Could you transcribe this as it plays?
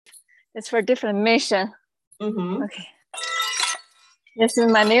It's for different mission. Mm-hmm. Okay. This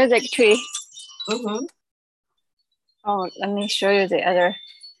is my music tree. Mm-hmm. Oh, let me show you the other.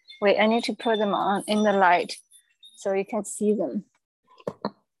 Wait, I need to put them on in the light so you can see them.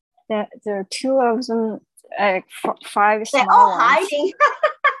 There are two of them, like five small They're all ones. hiding.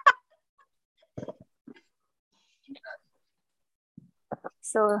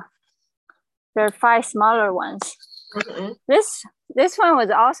 So there are 5 smaller ones. Mm-hmm. This one was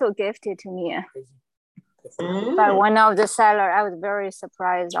also gifted to me by one of the seller. I was very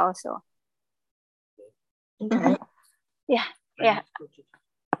surprised also. Okay. Yeah.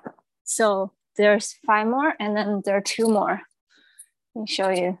 So there's 5 more, and then there are 2 more. Let me show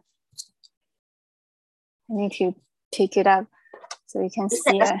you. I need to pick it up so you can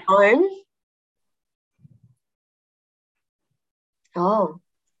see it. Oh,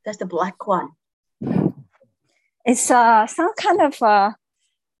 that's the black one. It's some kind of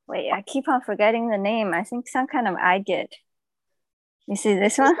wait, I keep on forgetting the name. I think some kind of agate. You see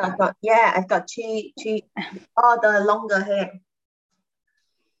this one? I've got two. Oh, the longer hair.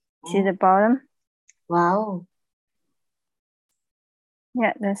 See the bottom? Wow.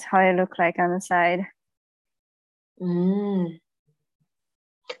 Yeah, that's how it looks like on the side.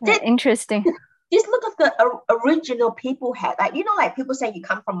 Yeah, interesting. Just look at the original people had. Like, you know, like people say you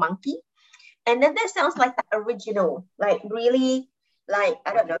come from monkey. And then that sounds like the original. Like really, like,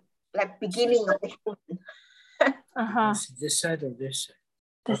 I don't know, like beginning of the human. This side or this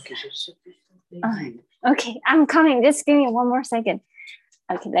side? Okay, I'm coming. Just give me 1 more second.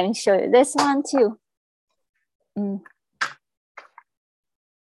 Okay, let me show you this one too.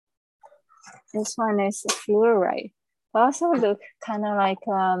 This one is fluorite. Also look kind of like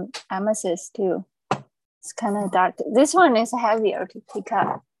amethyst too. It's kind of dark. This one is heavier to pick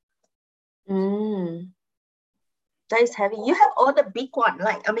up. That is heavy. You have all the big one.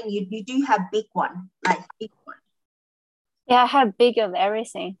 Like, I mean, you do have big one, like big one. Yeah, I have big of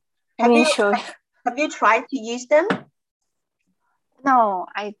everything. Have you tried to use them? No,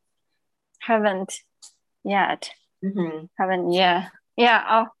 I haven't yet. Haven't yet.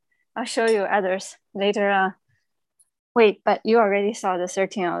 Yeah, I'll show you others later on. Wait, but you already saw the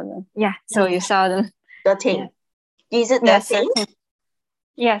 13 of them. Yeah, so you saw them. 13. Yeah. Is it 13?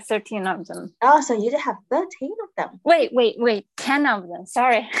 Yeah, 13 of them. Oh, so you have 13 of them. Wait, 10 of them.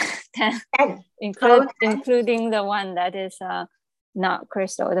 Sorry. 10. Including the one that is not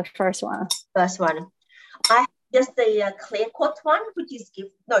crystal, the first one. I have just the clear quartz one, which is 2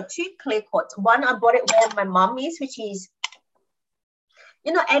 clear quartz. One I bought it where my mom is, which is,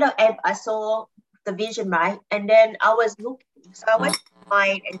 you know, I saw the vision, right? And then I was looking, so I went to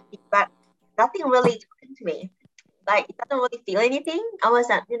mine and see, but nothing really happened to me. Like, it doesn't really feel anything. I was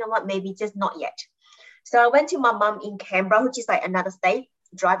like, you know what, maybe just not yet. So I went to my mom in Canberra, which is like another state,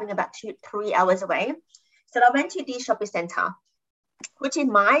 driving about 2-3 hours away. So I went to the shopping center, which is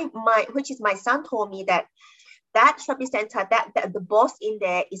my son told me that shopping center, that the boss in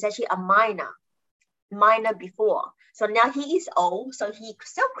there is actually a miner before. So now he is old, so he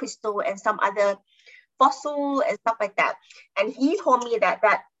sell crystal and some other fossil and stuff like that. And he told me that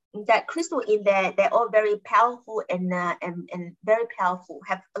crystal in there, they're all very powerful and very powerful,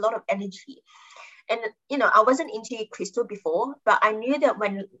 have a lot of energy. And you know, I wasn't into crystal before, but I knew that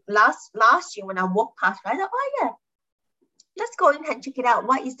when last year when I walked past, I thought, oh yeah, let's go in and check it out.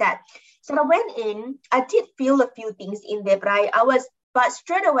 What is that? So I went in. I did feel a few things in there, but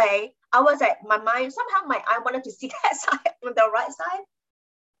straight away I was like, my eye wanted to see that side on the right side.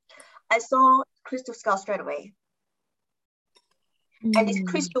 I saw crystal skull straight away. And it's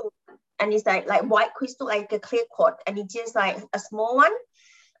crystal, and it's like white crystal, like a clear quartz, and it's just like a small one.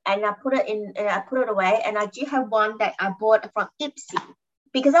 And I put it in, and I put it away. And I do have one that I bought from Ipsy,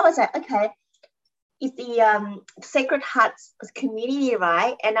 because I was like, okay, it's the Sacred Hearts community,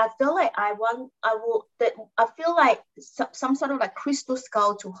 right? And I feel like I feel like some sort of like crystal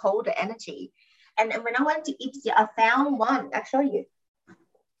skull to hold the energy. And when I went to Ipsy, I found one. I'll show you.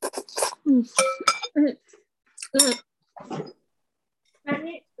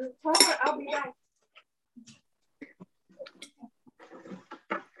 I'll be back.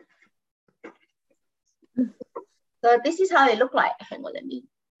 So this is how it look like. Hang on, let me.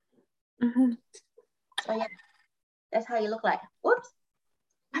 So yeah, that's how you look like. Whoops.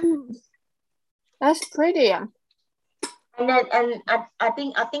 That's pretty. And then I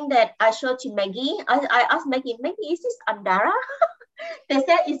think that I showed to Maggie. I asked Maggie, is this Andara? They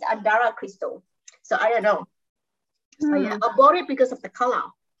said it's Andara crystal. So I don't know. So yeah, I bought it because of the color.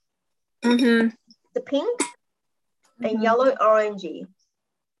 The pink and yellow orangey.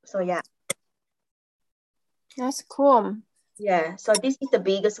 So yeah. That's cool. Yeah, so this is the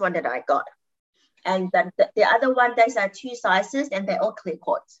biggest one that I got. And the other one, there's are 2 sizes and they're all clear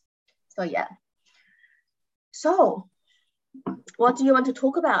quartz. So yeah. So what do you want to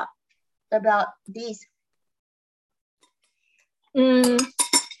talk about these? The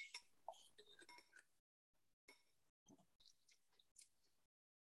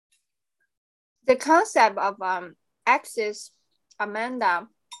concept of Axis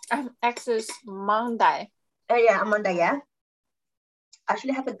Axis Mundi. Yeah, Amanda, yeah. I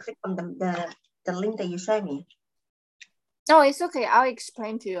actually haven't clicked on the link that you showed me. No, it's okay. I'll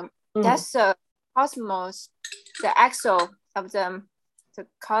explain to you. That's the cosmos, the axle of the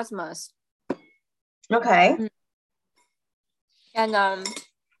cosmos. Okay. And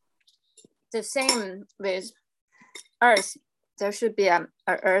the same with Earth. There should be a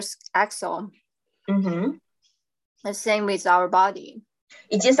Earth axle. The same with our body.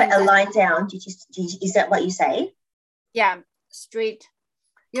 It's just like a line down. Is that what you say? Yeah, straight.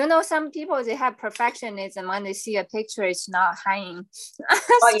 You know, some people, they have perfectionism when they see a picture, it's not hanging.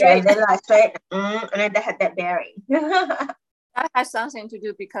 Oh, yeah, they're like straight. And then they have that bearing. That has something to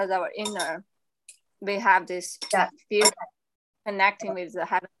do because our inner, we have this feel connecting with the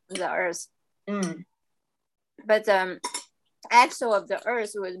heaven and the earth. But the axle of the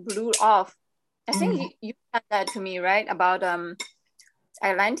earth was blew off. I think you said that to me, right? About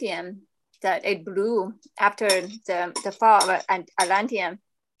Atlantean, that it blew after the fall of Atlantean.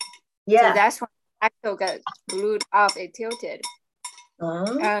 Yeah. So that's when the axle got blew off, it tilted.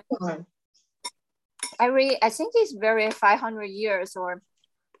 I think it's very 500 years or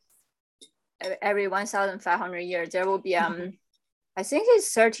every 1,500 years, there will be, I think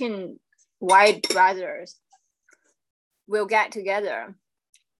it's 13 white brothers will get together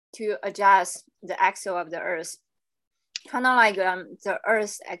to adjust the axle of the earth. Kind of like the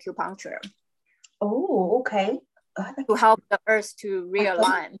earth acupuncture. Oh, okay. To help the earth to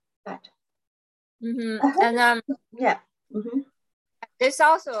realign. And this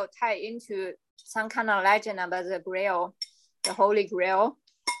also tie into some kind of legend about the Grail, the Holy Grail.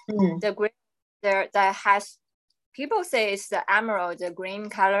 The Grail there that has, people say it's the emerald, the green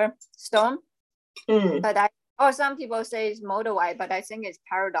color stone. But some people say it's molded white, but I think it's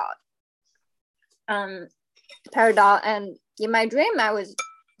peridot. Peridot, and in my dream, I was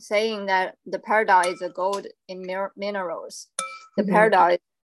saying that the peridot is a gold in minerals. The peridot is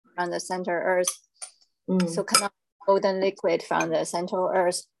from the center earth. So kind of golden liquid from the central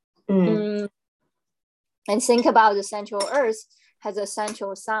earth. And think about the central earth has a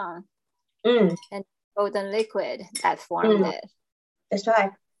central sun and golden liquid that formed it. That's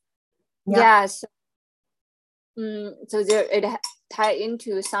right. Yeah. So there it tied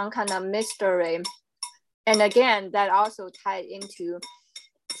into some kind of mystery. And again, that also tied into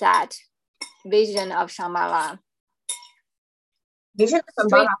that vision of Shambhala. Vision of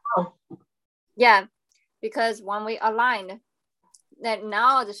Shambhala. Yeah, because when we aligned, that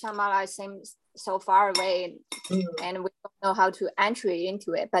now the Shambhala seems so far away and we don't know how to entry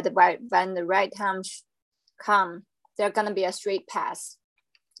into it. But when the right time come, there's gonna be a straight path,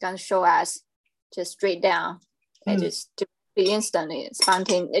 gonna show us just straight down and just be instantly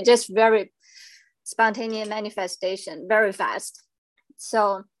spontaneous. It's just very spontaneous manifestation, very fast.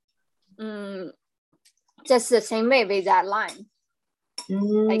 So just the same way with that line.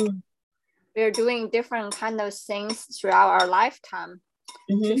 Like we're doing different kind of things throughout our lifetime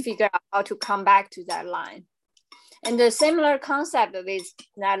to figure out how to come back to that line. And the similar concept with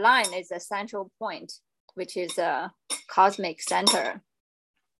that line is a central point, which is a cosmic center,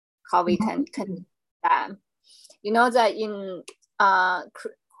 how we can connect that. You know that in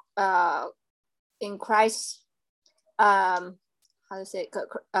Christ,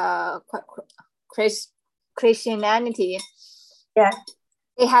 Christianity,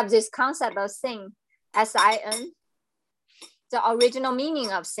 they have this concept of sin, S-I-N. The original meaning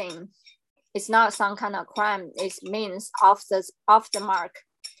of sin, it's not some kind of crime. It means off the mark.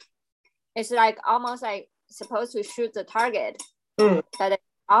 It's like almost like supposed to shoot the target, but it's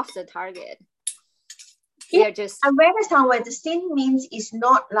off the target. I read somewhere the sin means it's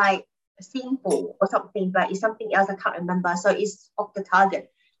not like sinful or something, but it's something else I can't remember. So it's off the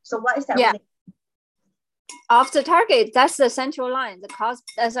target. So what is that? Yeah. Off the target, that's the central line.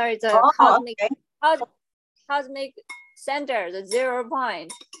 Cosmic center, the 0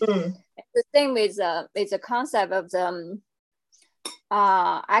 point. The thing with the concept of the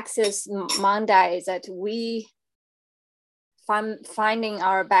Axis Mundi is that we finding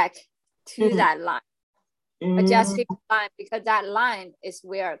our back to that line, adjusting the line, because that line is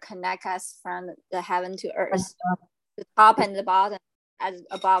where connect us from the heaven to earth, the top and the bottom, as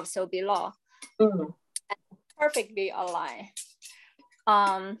above so below. perfectly aligned.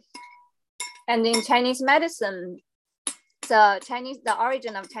 And in Chinese medicine, the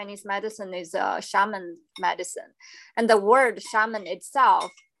origin of Chinese medicine is shaman medicine, and the word shaman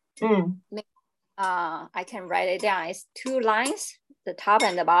itself, I can write it down. It's 2 lines, the top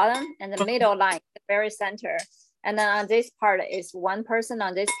and the bottom, and the middle line, the very center. And then on this part is one person,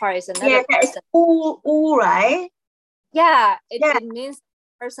 on this part is another person. Ooh, right? Yeah, it means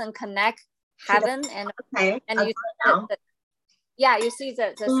person connect heaven and you you see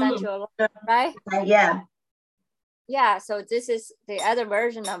the central, right? Yeah, so this is the other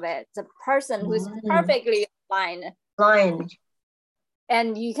version of it. The person who's perfectly aligned.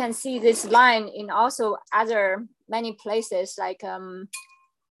 And you can see this line in also other many places, like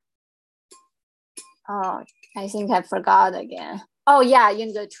I think I forgot again. Oh yeah,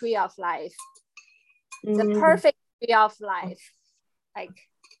 in the tree of life. The perfect tree of life. Like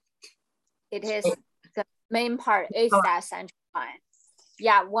it is the main part is that central line.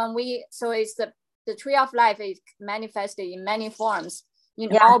 Yeah, so it's the tree of life is manifested in many forms.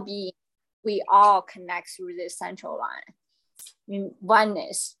 In all being, we all connect through this central line in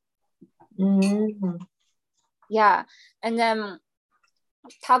oneness. Yeah, and then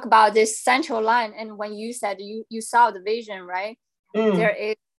talk about this central line. And when you said you saw the vision, right? There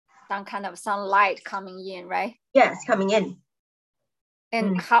is some kind of sunlight coming in, right? Yes, coming in.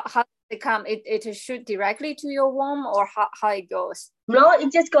 And how it come? It shoot directly to your womb, or how it goes? No,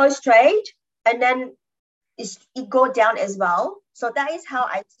 it just goes straight, and then it go down as well. So that is how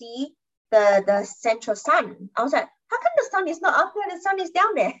I see the central sun. I was like, how come the sun is not up there? The sun is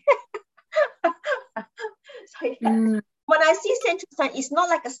down there. So when I see central sun, it's not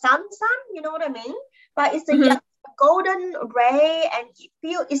like a sun, you know what I mean? But it's a golden ray, and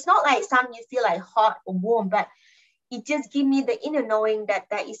it's not like sun you feel like hot or warm, but it just gives me the inner knowing that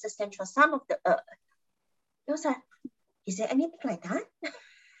that is the central sun of the earth. It was like, is there anything like that?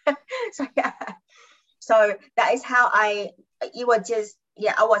 So that is how I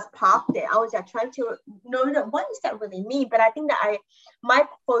was parked there. I was trying to know that what does that really mean? But I think that my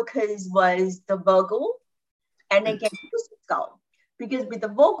focus was the Virgo and again crystal skull, because with the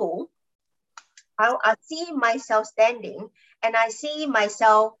Virgo, I see myself standing and I see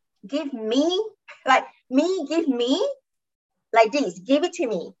myself give me like this, give it to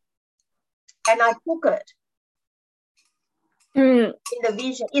me, and I took it. In the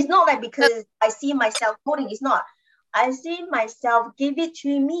vision, it's not like because I see myself holding. It's not. I see myself give it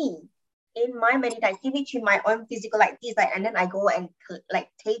to me in my meditation. Give it to my own physical like this, and then I go and like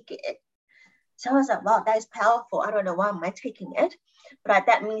take it. So I was like, wow, that is powerful. I don't know why am I taking it, but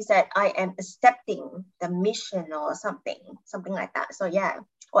that means that I am accepting the mission or something like that. So yeah,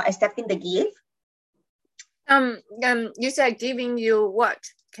 or accepting the gift. You said giving you what?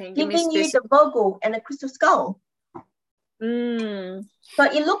 Can you give me giving you the Virgo and the crystal skull. So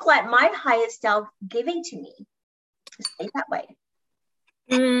it looked like my higher self giving to me. Say that way.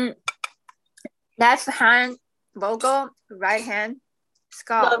 Left hand Virgo, right hand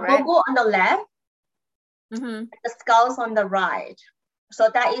skull. The Virgo on the left, the skull's on the right. So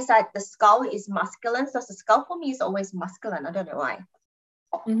that is like the skull is masculine. So the skull for me is always masculine. I don't know why.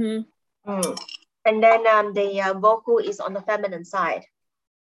 And then the Virgo is on the feminine side.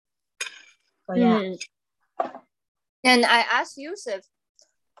 So yeah. And I asked Yusuf,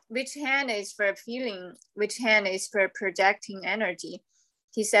 which hand is for feeling, which hand is for projecting energy?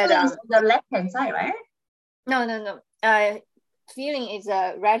 He said it's on the left hand side, right? No. Feeling is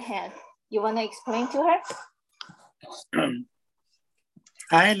a right hand. You want to explain to her?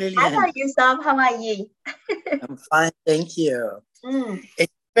 Hi, Lillian. Hi, Yusuf. How are you? I'm fine, thank you.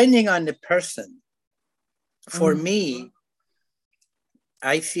 It's depending on the person. For me,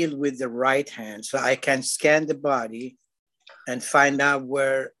 I feel with the right hand, so I can scan the body and find out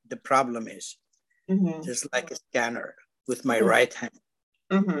where the problem is, just like a scanner with my right hand.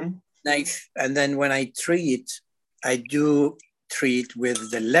 Nice. And then when I treat, I do treat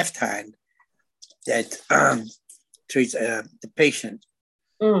with the left hand that treats the patient.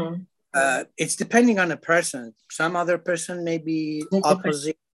 It's depending on a person. Some other person may be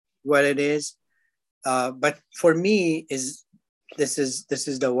opposite what it is, but for me, this is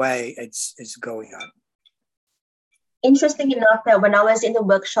the way it's going on. Interesting enough that when I was in the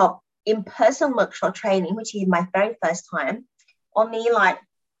workshop, in-person workshop training, which is my very first time, only like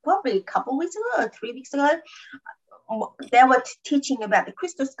probably a couple weeks ago or 3 weeks ago, they were teaching about the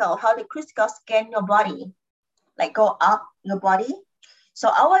crystal skull, how the crystal skull scan your body, like go up your body. So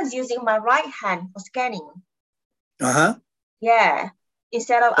I was using my right hand for scanning. Yeah.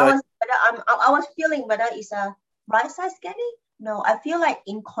 Instead of I was feeling whether it's a right side scanning, No, I feel like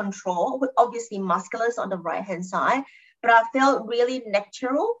in control, with obviously muscular on the right hand side, but I felt really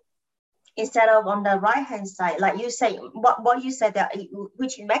natural instead of on the right hand side. Like you say, what you said, that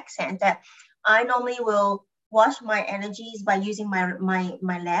which makes sense, that I normally will wash my energies by using my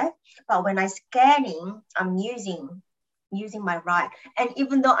left, but when I scanning, I'm using my right. And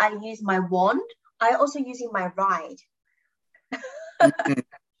even though I use my wand, I also using my right.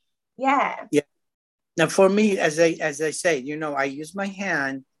 Yeah. Yeah. Now for me, as I say, you know, I use my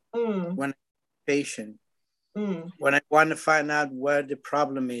hand when I'm patient. When I want to find out where the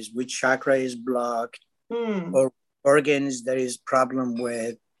problem is, which chakra is blocked, or organs there is problem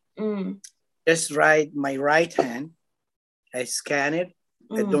with, just my right hand, I scan it.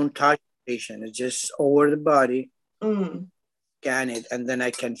 I don't touch the patient. It's just over the body, scan it, and then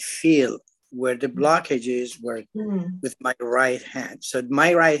I can feel where the blockage is with my right hand. So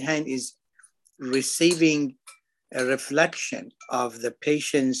my right hand is receiving a reflection of the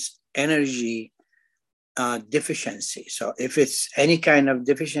patient's energy deficiency. So if it's any kind of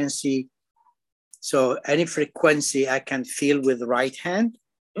deficiency, so any frequency I can feel with the right hand.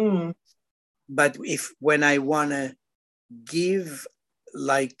 But when I want to give,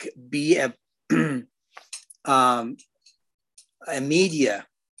 like, be a media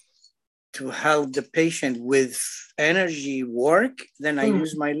to help the patient with energy work, then I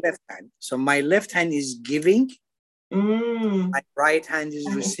use my left hand. So my left hand is giving, my right hand is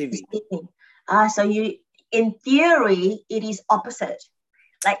receiving. So you, in theory, it is opposite.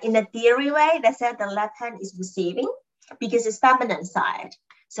 Like in a theory way, they said the left hand is receiving because it's feminine side.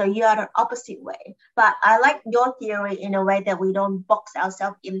 So you are the opposite way. But I like your theory in a way that we don't box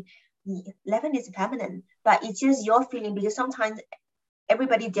ourselves in. Left hand is feminine, but it's just your feeling, because sometimes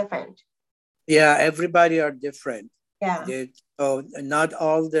everybody different. Yeah, everybody are different. Yeah. So not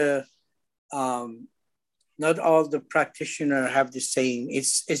all the practitioner have the same.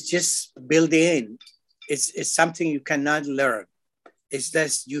 It's just built in. It's something you cannot learn. It's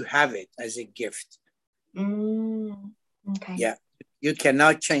just you have it as a gift. Okay. Yeah, you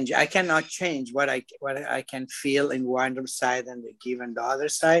cannot change. I cannot change what I can feel in one side and give on the other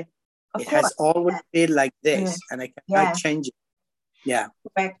side. It has always been like this, and I cannot change it. Yeah.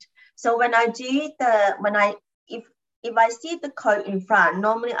 Correct. So when I do if I see the code in front,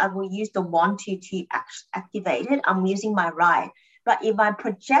 normally I will use the wand to activate it. I'm using my right. But if I'm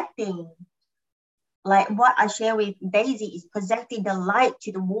projecting, like what I share with Daisy is projecting the light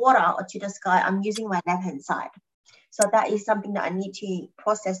to the water or to the sky, I'm using my left hand side. So that is something that I need to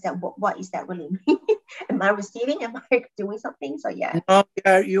process, that what is that really mean? Am I receiving? Am I doing something? So yeah. No,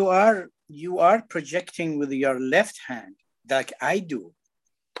 you are projecting with your left hand like I do.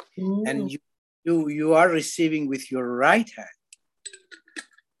 And you are receiving with your right hand.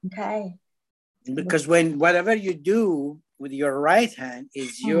 Okay. Because whatever you do with your right hand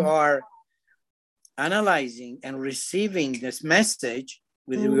is you are analyzing and receiving this message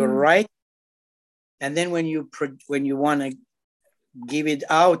with your right, and then when you want to give it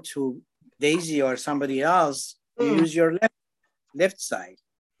out to Daisy or somebody else, you use your left side.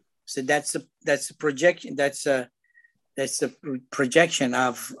 So that's a projection. That's a projection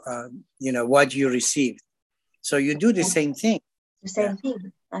of what you received. So you do the same thing. The same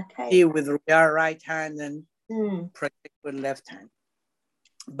thing. Okay. With your right hand and project with left hand.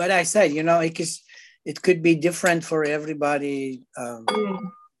 But I said, it could be different for everybody.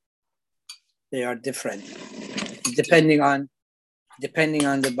 They are different depending on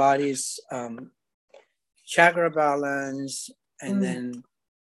the body's chakra balance, and then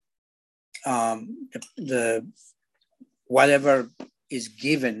the whatever is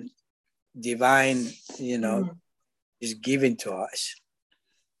given, divine, is given to us.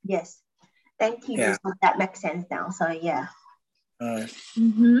 Yes. Thank you. Yeah. That makes sense now. So yeah.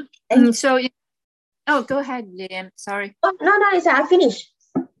 So, go ahead, Lilian. Sorry. Oh, no, I finished.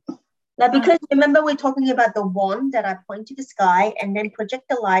 Like, because remember we're talking about the wand that I point to the sky and then project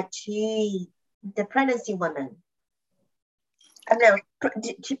the light to the pregnancy woman. And then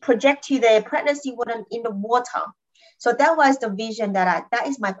to project to the pregnancy woman in the water. So that was the vision that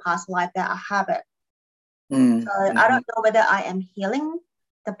is my past life that I have it. So I don't know whether I am healing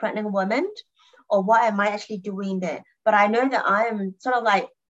the pregnant woman or what am I actually doing there. But I know that I am sort of like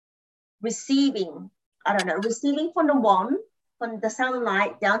receiving from the wand, from the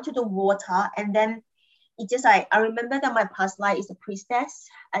sunlight down to the water. And then it just like, I remember that my past life is a priestess,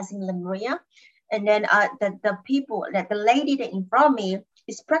 as in Lemuria. And then the people, like the lady that in front of me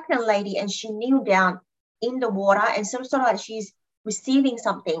is pregnant lady, and she kneeled down in the water, and sort of like she's receiving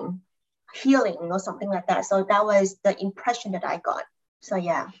something, healing or something like that. So that was the impression that I got. So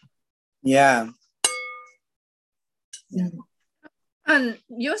yeah. Yeah. And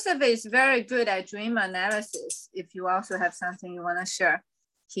Yusuf is very good at dream analysis. If you also have something you want to share,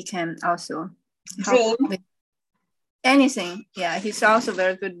 he can also dream with anything. Yeah, he's also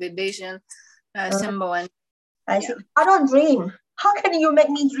very good with vision, symbol, and I see. I don't dream. How can you make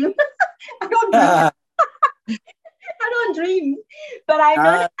me dream? I don't dream. I don't dream, but I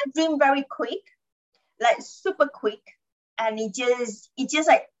know that I dream very quick, like super quick, and it just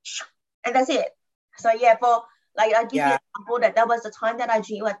like, and that's it. So yeah, for like I give you an example that was the time that I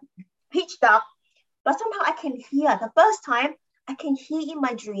dream like pitch dark, but somehow I can hear. The first time I can hear in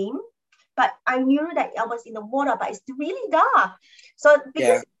my dream, but I knew that I was in the water, but it's really dark. So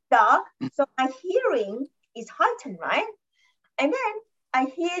because it's dark, so my hearing is heightened, right? And then I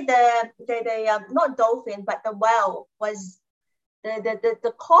hear the not dolphin, but the whale was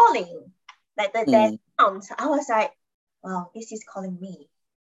the calling, like the sound. I was like, wow, this is calling me.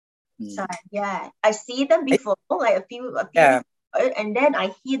 So yeah, I see them before, like a few and then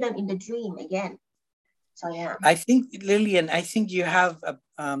I hear them in the dream again. So yeah. I think, Lillian, I think you have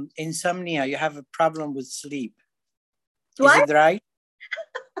insomnia. You have a problem with sleep. Is it right?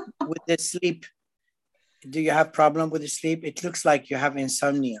 With the sleep. Do you have problem with the sleep? It looks like you have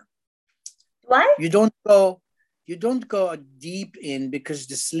insomnia. What? You don't go deep in because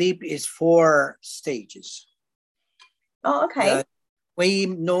the sleep is 4 stages. Oh, okay. We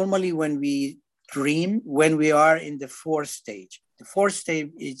normally, when we dream, when we are in the 4th stage, the 4th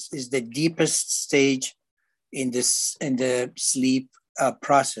stage is the deepest stage in the sleep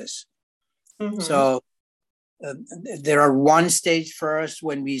process. So there are 1 stage first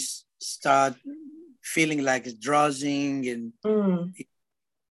when we start feeling like it's drowsing,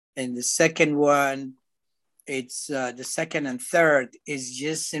 and the second one, it's the second and third is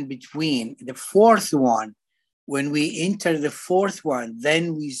just in between. The 4th one, when we enter the 4th one,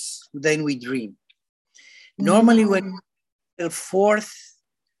 then we dream. Normally, when the 4th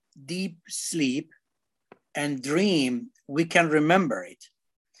deep sleep and dream, we can remember it.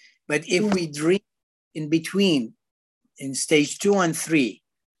 But if we dream in between, in stage 2 and 3,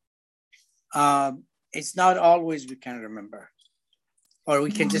 it's not always we can remember, or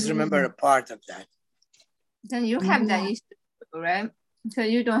we can just remember a part of that. Then you have that issue, right? So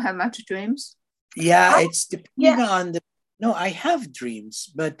you don't have much dreams? Yeah, it's depending on I have dreams,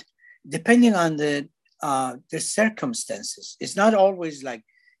 but depending on the circumstances. It's not always like,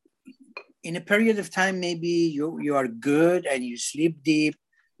 in a period of time, maybe you are good and you sleep deep.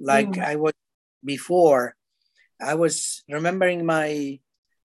 Like I was before, I was remembering my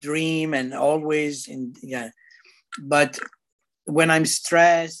dream and always but when I'm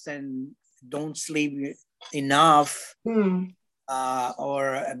stressed and don't sleep enough,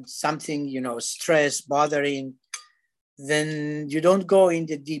 or something, stress bothering, then you don't go in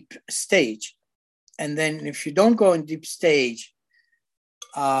the deep stage. And then if you don't go in deep stage,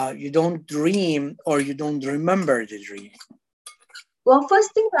 you don't dream, or you don't remember the dream. Well,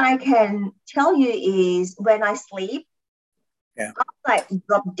 first thing that I can tell you is when I sleep, I'm like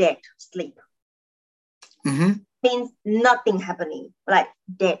drop dead sleep. Means nothing happening, like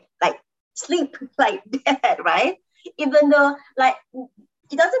dead, like sleep, like dead, right? Even though, like,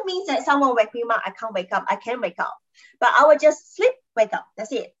 it doesn't mean that someone wake me up, I can't wake up, I can wake up, but I will just sleep, wake up,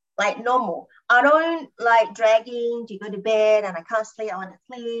 that's it, like normal. I don't like dragging to go to bed and I can't sleep, I want to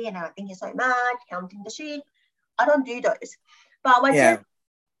sleep and I'm thinking so much, counting the sheep. I don't do those. But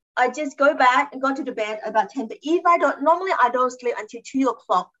I just go back and go to the bed about 10. But if I don't, normally I don't sleep until 2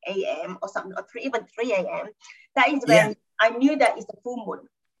 o'clock a.m. or something, or even 3 a.m. That is when I knew that it's a full moon.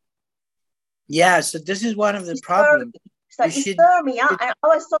 Yeah, so this is one of the problems. So it stirred me up, and I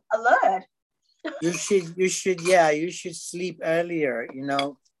was so alert. You should sleep earlier.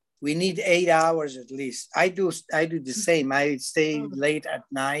 We need 8 hours at least. I do the same. I stay late at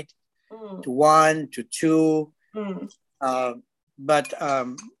night to 1 to 2. But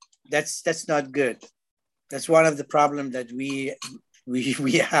that's not good. That's one of the problems that we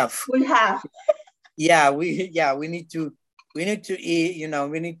have. We have. We need to eat.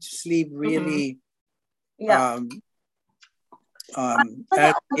 We need to sleep really. I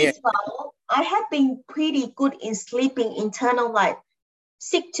have been pretty good in sleeping internal, like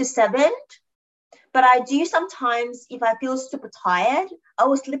 6 to 7. But I do sometimes, if I feel super tired, I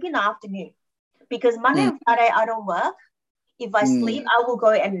will sleep in the afternoon, because Monday and Friday I don't work. If I sleep, I will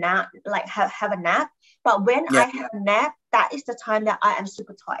go and nap, like have a nap. But when I have a nap, that is the time that I am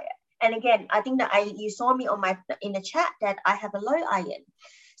super tired. And again, I think that you saw me in the chat that I have a low iron.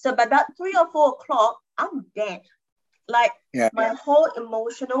 So by about 3 or 4 o'clock, I'm dead. Like my whole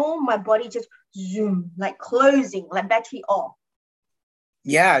emotional, my body just zoom, like closing, like battery off.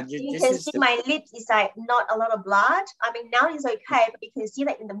 Yeah, you can see my lips is like not a lot of blood. I mean, now it's okay, but you can see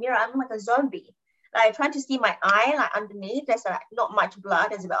like in the mirror, I'm like a zombie. Like trying to see my eye, like underneath, there's like not much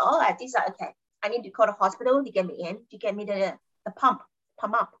blood as well. Like this, like, okay, I need to call the hospital to get me in, to get me the pump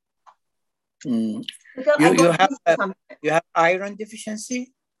up. Mm. You have iron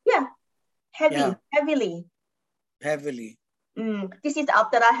deficiency? Yeah, heavily. This is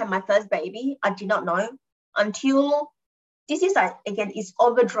after I had my first baby. I did not know until this is like, again, it's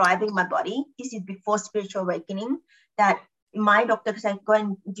overdriving my body. This is before spiritual awakening that my doctor said, go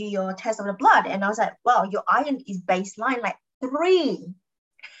and do your test of the blood. And I was like, wow, your iron is baseline like 3.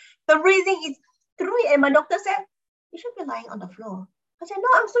 The reason is 3. And my doctor said, you should be lying on the floor. I said, no,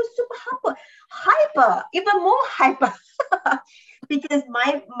 I'm so super hyper, even more hyper. Because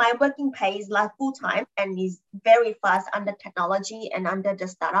my working pace like full time and is very fast under technology and under the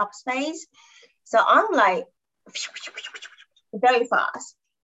startup space. So I'm like very fast.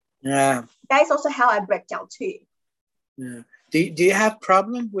 Yeah. That's also how I break down too. Yeah. Do you have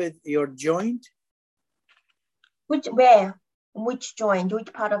problem with your joint? Which joint?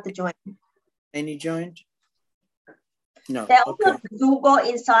 Which part of the joint? Any joint? No. They also do go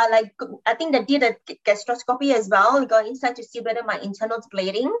inside, like I think they did a gastroscopy as well. We go inside to see whether my internal's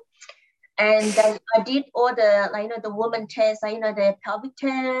bleeding. And then I did all the, like, you know, the woman test, like, you know, the pelvic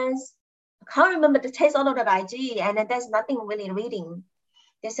test. I can't remember the test all of that I did, and there's nothing really reading.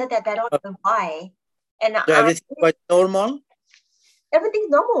 They said that they don't know why. And so everything was normal? Everything's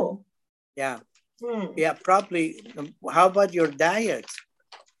normal. Yeah. Yeah, probably. How about your diet?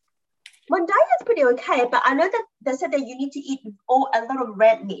 My diet's pretty okay, but I know that they said that you need to eat a lot of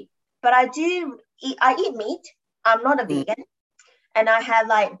red meat. But I eat meat. I'm not a vegan. And I have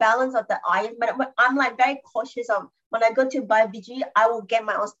like balance of the iron, but I'm like very cautious of when I go to buy veggie, I will get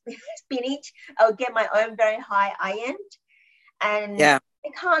my own spinach. I will get my own very high iron. And I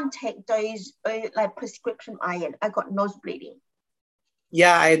can't take those like prescription iron. I got nose bleeding.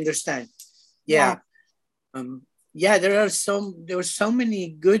 Yeah, I understand. Yeah. There were so many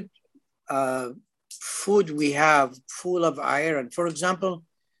good food we have full of iron. For example,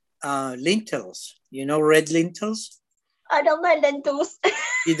 lentils. You know red lentils? I don't like lentils.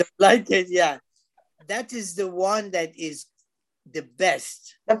 You don't like it? Yeah. That is the one that is the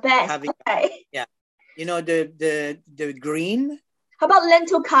best. The best. Okay. Yeah. You know, the green. How about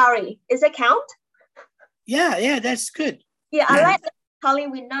lentil curry? Is it count? Yeah, that's good. Yeah, I like curry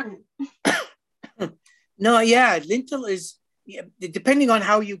with none. No, lentil is, depending on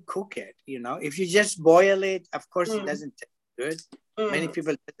how you cook it, you know. If you just boil it, of course, it doesn't taste good. Many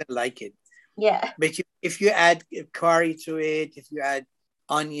people doesn't like it. Yeah. But if you add curry to it, if you add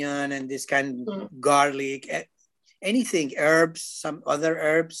onion and this kind of garlic, anything, herbs, some other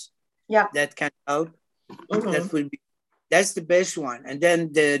herbs, that can help. That's the best one. And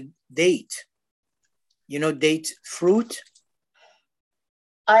then the date, you know, date fruit.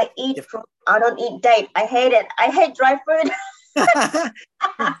 I eat fruit. I don't eat date. I hate it. I hate dry fruit. I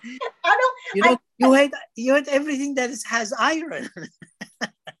don't. You hate everything that has iron.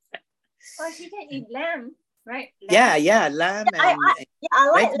 Well, you can eat lamb, right? Lamb. Yeah, lamb. I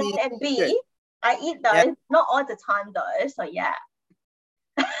like lamb and beef. I eat those, not all the time though. So yeah.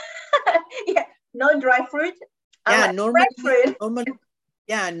 No dry fruit.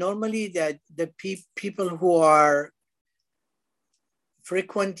 Normally the people who are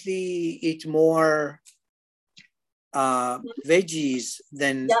frequently eat more veggies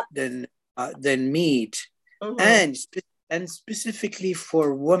than meat, and specifically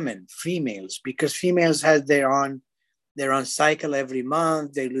for women, females, because females have their own cycle every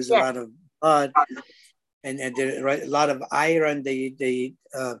month. They lose a lot of blood, and a lot of iron. They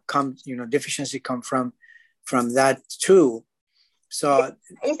come, you know, deficiency come from that too. So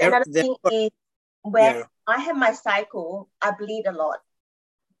another thing is when I have my cycle, I bleed a lot.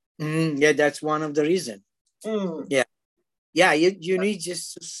 That's one of the reasons. You need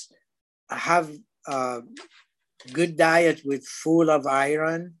just to have good diet with full of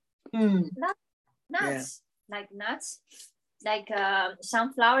iron. Nuts, like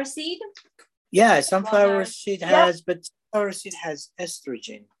sunflower seed. Sunflower seed has, but sunflower seed has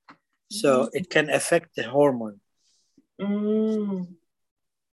estrogen, so it can affect the hormone. In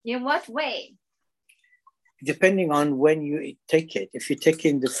what way? Depending on when you take it. If you take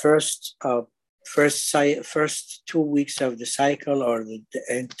in the first 2 weeks of the cycle, or the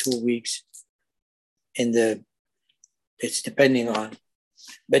end 2 weeks it's depending on,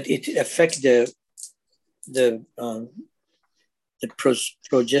 but it affects the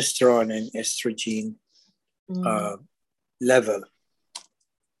progesterone and estrogen level.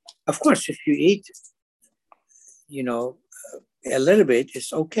 Of course, if you eat, you know, a little bit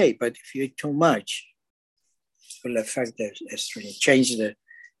is okay, but if you eat too much, it will affect the estrogen, change the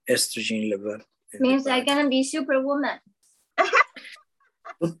estrogen level. Means I'm gonna be superwoman.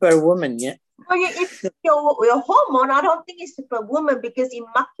 Superwoman, yeah. Well, if your hormone, I don't think it's superwoman because it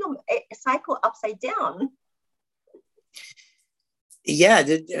marks your cycle upside down. Yeah,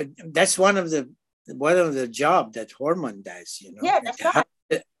 that's one of the job that hormone does, you know. Yeah, that's right.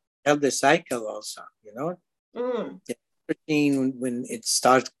 Help the cycle also, you know. The protein, when it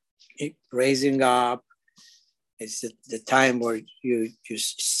starts raising up, it's the time where you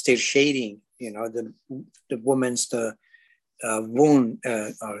still shading, you know, the woman's womb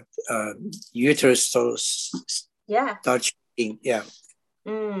or uterus start shading. Yeah.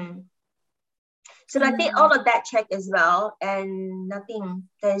 So I think all of that check as well, and nothing.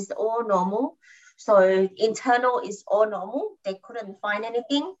 There's all normal. So internal is all normal. They couldn't find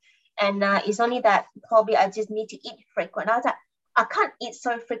anything, and it's only that probably I just need to eat frequent. I was like, I can't eat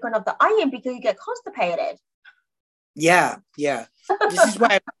so frequent of the iron because you get constipated. Yeah. This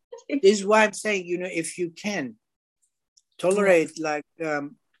is why I'm saying, you know, if you can tolerate like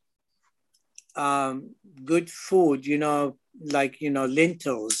good food, you know, like, you know,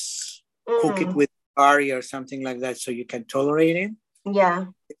 lentils, cook it with curry or something like that, so you can tolerate it. Yeah,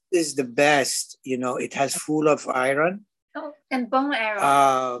 it is the best. You know, it has full of iron. Oh, and bone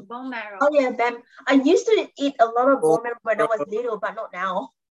marrow. Bone marrow. Oh yeah, Ben. I used to eat a lot of bone marrow when I was little, but not now.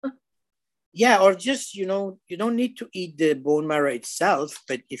 Yeah, or just, you know, you don't need to eat the bone marrow itself,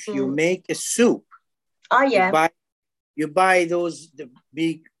 but if you make a soup, you buy the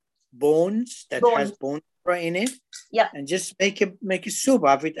big bones that has bone marrow in it, and just make a soup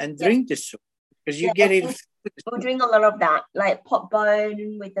of it and drink the soup, because you get it. We drink a lot of that, like pot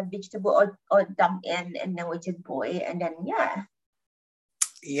bone with a vegetable or dump in, and then we just boil, and then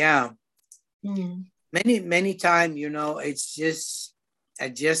many times, you know, it's just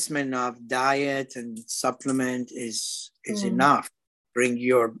adjustment of diet and supplement is enough to bring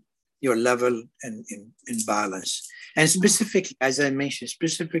your level in balance. And specifically, as I mentioned,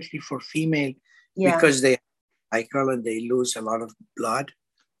 specifically for female, because they cycle and they lose a lot of blood,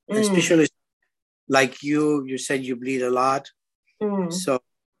 especially like you said you bleed a lot. So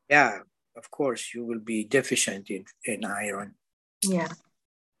of course you will be deficient in iron.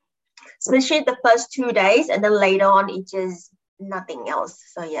 Especially the first 2 days, and then later on it's just nothing else.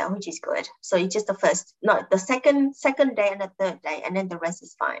 So which is good. So it's just the second day and the third day, and then the rest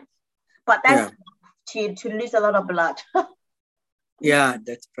is fine. But that's to lose a lot of blood. Yeah,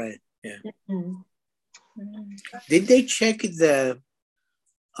 that's right. Yeah. Did they check the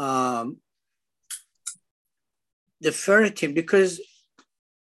ferritin, because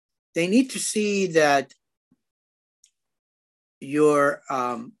they need to see that your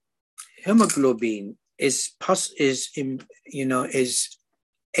hemoglobin is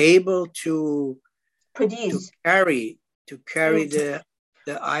able to produce to carry the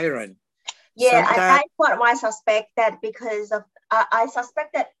iron. Yeah, and that's what I suspect, that because of I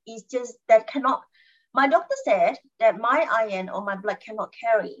suspect that it's just that cannot. My doctor said that my iron or my blood cannot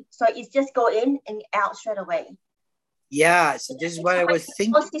carry, so it's just go in and out straight away. Yeah, so this is what I was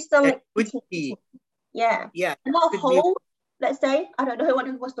thinking. It would be. Yeah. Cannot hold. Let's say, I don't know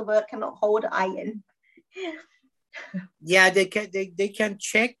what's the word. Cannot hold iron. Yeah, they can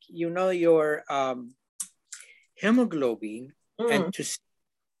check, you know, your hemoglobin and to see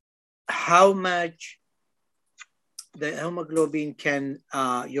how much the hemoglobin can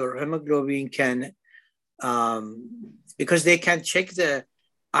your hemoglobin can because they can check the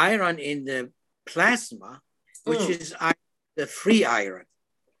iron in the plasma, which is the free iron.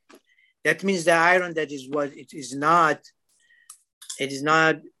 That means the iron that is what it is not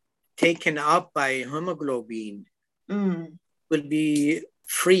taken up by hemoglobin will be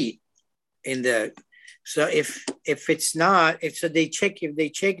free in the. So if it's not, if they check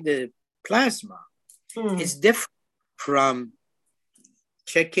the plasma, it's different from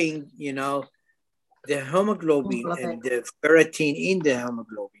checking, you know, the hemoglobin and the ferritin in the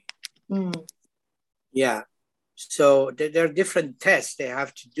hemoglobin. Yeah. So there are different tests they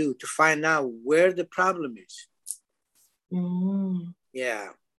have to do to find out where the problem is. Yeah.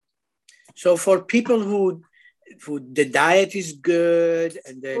 So for people who the diet is good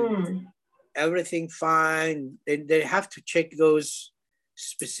and then everything fine, then they have to check those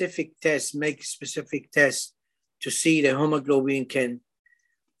specific tests, make specific tests to see the hemoglobin can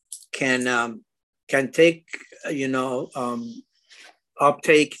take, you know,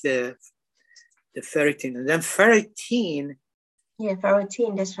 uptake the ferritin, and then ferritin. Yeah,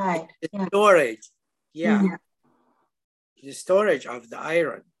 ferritin. That's right. The storage. Yeah. The storage of the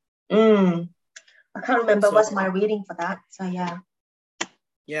iron. I can't remember what's my reading for that. So yeah.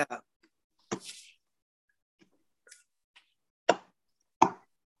 Yeah.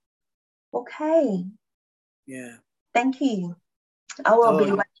 Okay. Yeah. Thank you. I will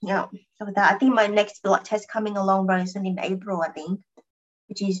be watching out for that. I think my next blood test coming along very soon in April, I think.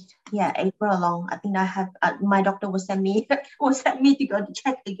 Which is April along. I think I have my doctor will send me to go to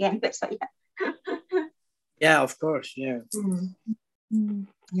check again. So yeah. Yeah, of course. Yeah.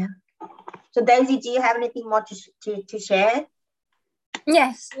 Yeah. So Daisy, do you have anything more to share?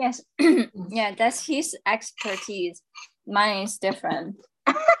 Yes. Yeah, that's his expertise. Mine is different.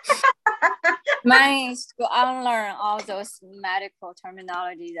 Mine is to unlearn all those medical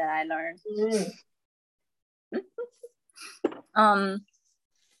terminology that I learned.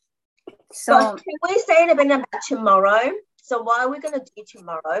 So can we say a bit about tomorrow? So what are we going to do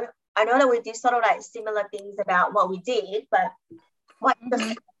tomorrow? I know that we did sort of like similar things about what we did, but what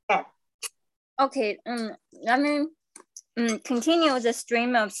the Okay, let me continue the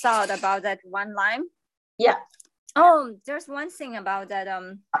stream of thought about that one line. Yeah. Oh, there's one thing about that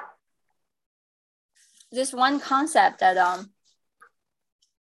this one concept that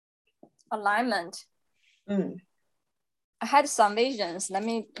alignment. I had some visions. Let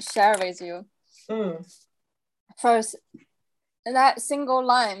me share with you. First, that single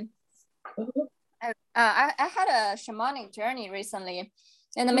line. I had a shamanic journey recently.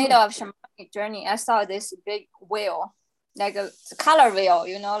 In the middle of shamanic journey, I saw this big wheel, like a color wheel,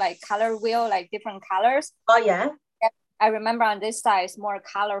 you know, like color wheel, like different colors. Oh yeah. I remember on this side it's more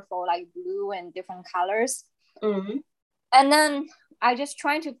colorful, like blue and different colors. And then I just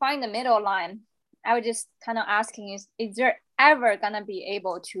trying to find the middle line. I was just kind of asking, is there ever gonna be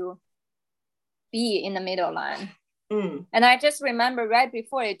able to be in the middle line? And I just remember right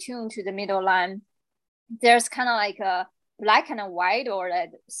before I tuned to the middle line, there's kind of like a black and white or a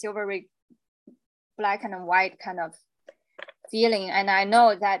silvery black and white kind of feeling. And I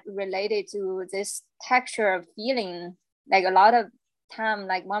know that related to this texture of feeling, like a lot of time,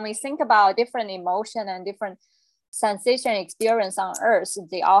 like when we think about different emotion and different sensation experience on earth,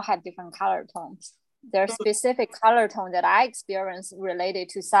 they all have different color tones. There's specific color tone that I experience related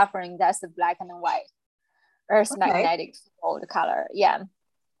to suffering. That's the black and white, earth's magnetic field color. Yeah.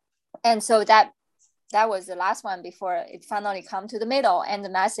 And so that was the last one before it finally come to the middle. And the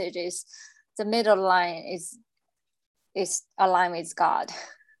message is the middle line is aligned with God.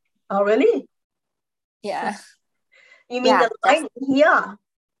 Oh, really? Yeah. You mean the line here?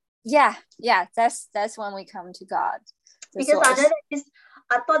 Yeah. That's when we come to God. Because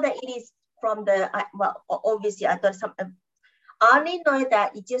I thought that it is from the well, obviously I thought I only know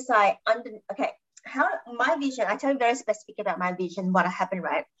that it's just like how my vision. I tell you very specific about my vision. What happened,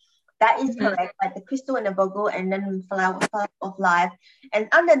 right? That is correct. Like the crystal and the Virgo, and then flower of life, and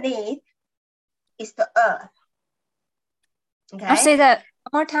underneath is the earth. Okay. I'll say that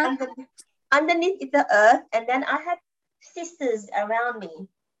one more time. Underneath is the earth, and then I have sisters around me,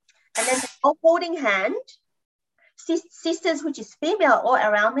 and then they're all holding hand. Sisters, which is female, all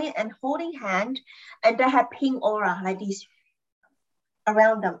around me and holding hand, and they have pink aura like this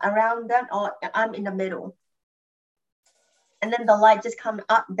around them, or I'm in the middle. And then the light just comes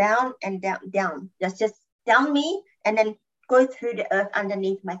up, down, and down. Just down me, and then go through the earth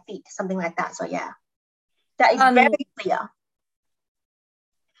underneath my feet, something like that. So yeah, that is very clear.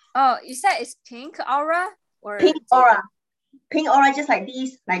 Oh, you said it's pink aura or pink aura? Pink aura, just like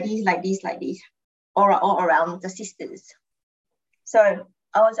these, aura all around the sisters. So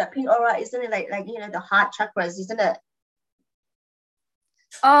I was like, pink aura, isn't it like you know, the heart chakras, isn't it?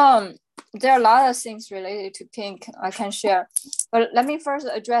 There are a lot of things related to pink I can share, but let me first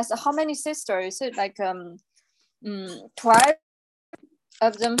address how many sisters. Is it like 12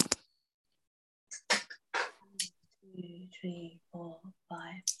 of them? 1, 2, 3, 4, 5,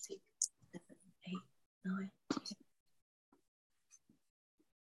 6, 7, 8, 9, 10.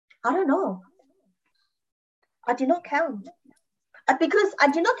 I don't know. I did not count. Because I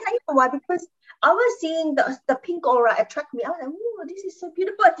did not count. Why? Because I was seeing the pink aura attract me. I was like, oh, this is so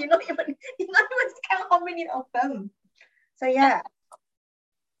beautiful. You not even count how many of them. So yeah.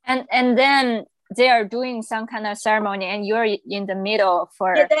 And then they are doing some kind of ceremony, and you're in the middle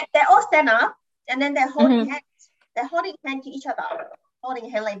for. Yeah, they all stand up, and then they're holding hands. They're holding hands to each other, holding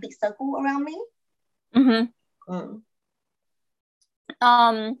hand like big circle around me. And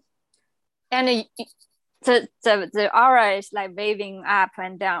the aura is like waving up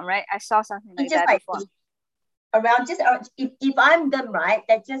and down, right? I saw something like that before. Around if I'm them, right,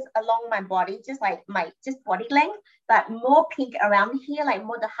 they're just along my body, just like my body length, but more pink around here, like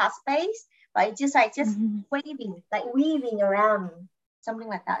more the heart space, but it's just waving, like weaving around, something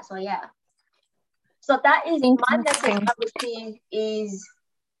like that. So yeah. So that is my message I receive is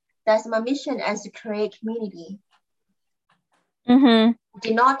that's my mission as to create community.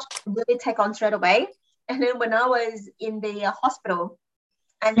 Did not really take on straight away. And then when I was in the hospital,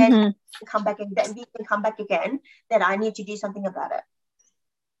 and then come back and then we can come back again, that I need to do something about it.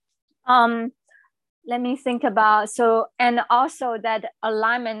 Let me think about, so, and also that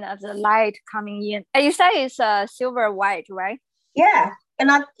alignment of the light coming in. You said it's silver white, right? Yeah. And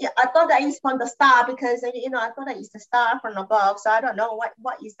I thought that is from the star because, you know, I thought that it's the star from above. So I don't know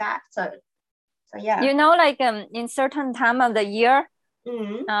what is that. So yeah. You know, like in certain time of the year,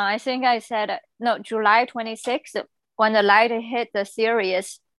 I think I said, no, July 26th, when the light hit the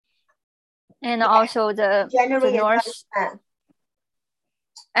Sirius. And also the north.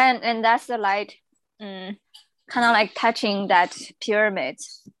 And that's the light kind of like touching that pyramid.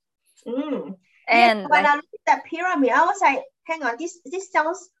 And when I looked at that pyramid, I was like, hang on, this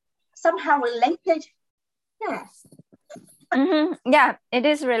sounds somehow related. Yes. Yeah, it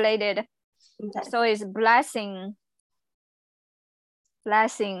is related. Okay. So it's blessing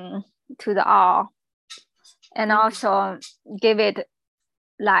to the all, and also give it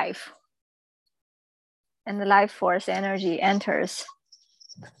life, and the life force energy enters.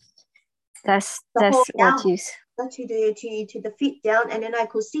 That's what you to the feet down, and then I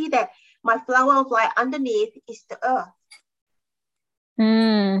could see that my flower of light underneath is the earth.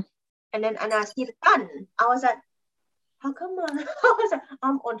 And I see the sun. I was like, how come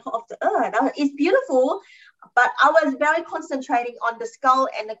I'm on top of the earth? It's beautiful, but I was very concentrating on the skull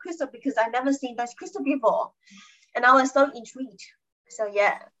and the crystal because I've never seen those crystal before, and I was so intrigued. So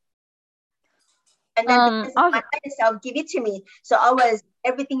yeah. And then my myself give it to me. So I was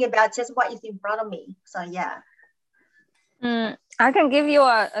everything about just what is in front of me. So yeah. I can give you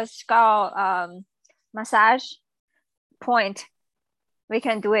a skull massage point. We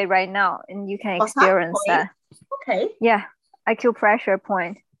can do it right now, and you can experience that. Okay. Yeah, acupressure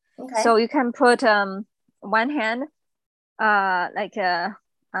point. Okay. So you can put one hand like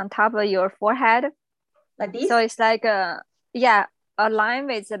on top of your forehead. Like this? So it's like align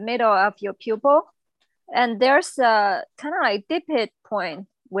with the middle of your pupil. And there's a kind of like dipped point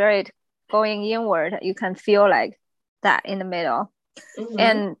where it going inward. You can feel like that in the middle.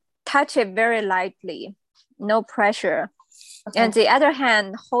 And touch it very lightly, no pressure. Okay. And the other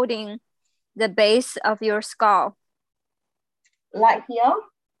hand holding the base of your skull. Like here?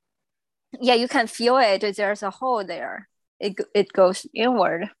 Yeah, you can feel it. There's a hole there. It goes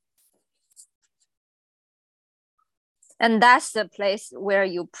inward. And that's the place where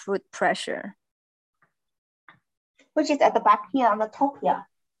you put pressure. Which is at the back here, on the top here.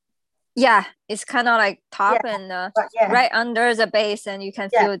 Yeah, it's kind of like top and right under the base, and you can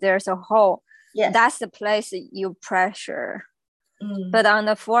feel there's a hole. Yes. That's the place you pressure. But on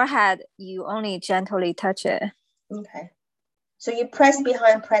the forehead, you only gently touch it. Okay. So you press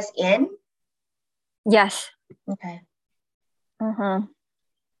behind, press in? Yes. Okay.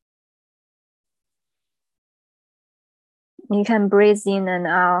 You can breathe in and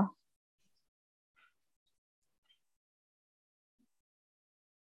out.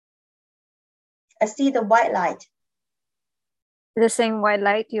 I see the white light. The same white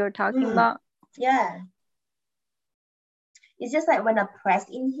light you're talking about? Yeah. It's just like when I press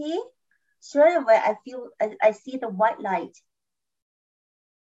in here, straight away I see the white light.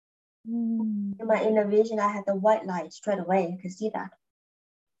 In my inner vision, I had the white light straight away. I could see that.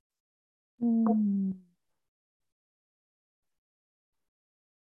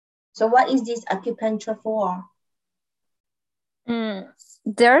 So what is this acupuncture for?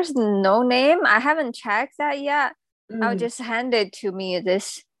 There's no name. I haven't checked that yet. I'll just hand it to me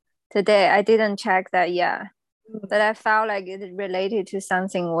this today. I didn't check that yet. But I felt like it's related to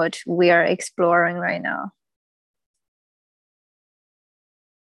something which we are exploring right now.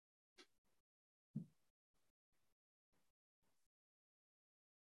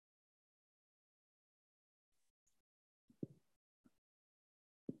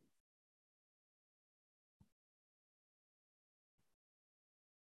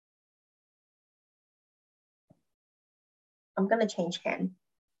 I'm gonna change hand.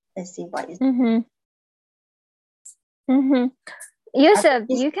 Let's see what is. Yusuf,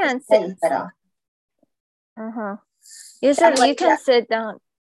 you can sit better. Yusuf, you can sit down.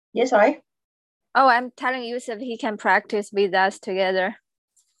 Yeah, sorry. Oh, I'm telling Yusuf he can practice with us together.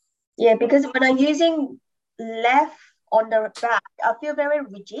 Yeah, because when I'm using left on the back, I feel very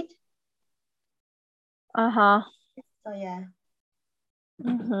rigid. So yeah.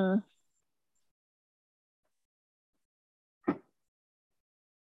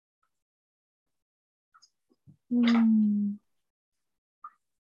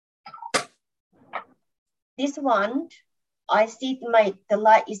 this one, I see the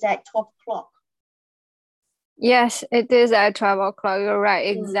light is at 12 o'clock. Yes, it is at 12 o'clock. You're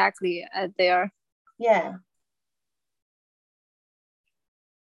right, exactly at there. Yeah.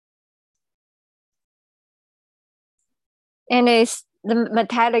 And it's the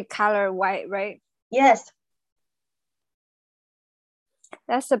metallic color white, right? Yes.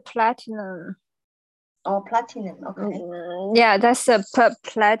 That's the platinum. Oh, platinum. Okay. Yeah, that's a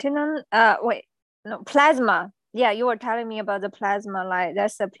platinum. Wait, no, plasma. Yeah, you were telling me about the plasma light.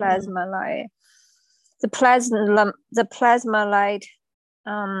 That's the plasma light. The plasma light,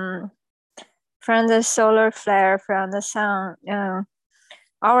 from the solar flare from the sun.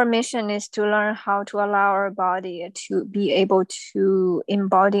 Our mission is to learn how to allow our body to be able to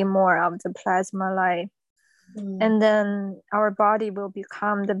embody more of the plasma light. And then our body will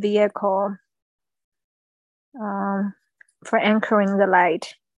become the vehicle for anchoring the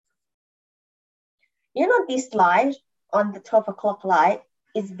light. You know, this light on the 12 o'clock light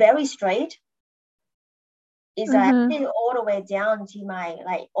is very straight. It's actually all the way down to my,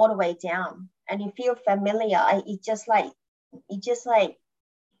 like, all the way down. And you feel familiar. It's just like,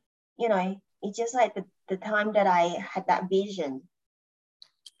 you know, it's just like the time that I had that vision.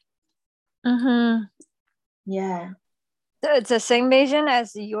 Yeah. So it's the same vision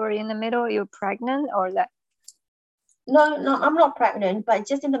as you're in the middle, you're pregnant, or that? No, I'm not pregnant, but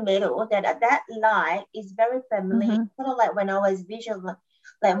just in the middle, that light is very familiar. Sort of like when I was visual,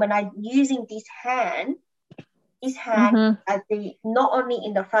 like when I using this hand at the, not only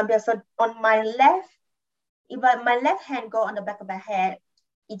in the front, but so on my left, if my left hand go on the back of my head,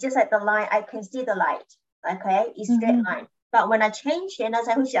 it's just like the line, I can see the light, okay? It's straight line. But when I change it, as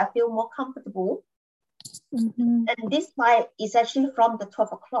I feel more comfortable. And this light is actually from the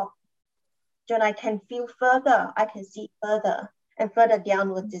 12 o'clock. Then I can feel further, I can see further and further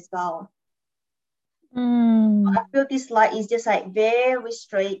downwards as well. I feel this light is just like very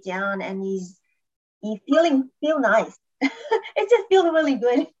straight down and you feel nice. It just feels really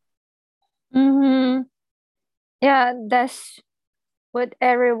good. Yeah, that's what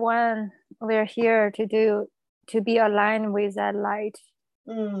everyone we're here to do, to be aligned with that light.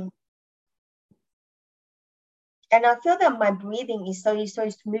 And I feel that my breathing is so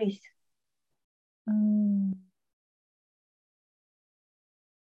smooth.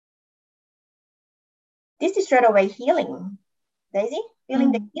 This is straight away healing. Daisy,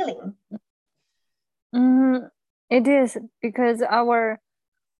 feeling the healing. It is, because our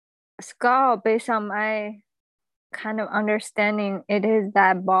skull, based on my kind of understanding, it is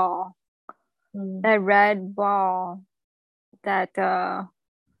that ball, that red ball that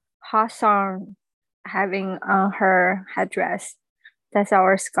Hawthorne having on her headdress. That's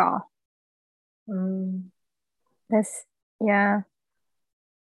our skull. That's, yeah.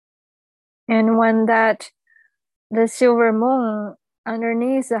 And when the silver moon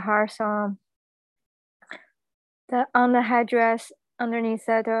underneath the Hawthorne, on the headdress underneath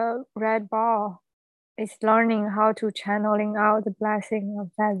that red ball, is learning how to channeling out the blessing of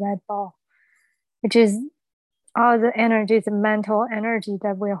that red ball, which is all the energy, the mental energy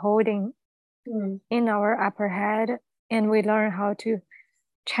that we're holding in our upper head, and we learn how to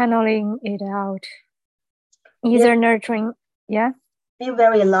channeling it out, either nurturing. Feel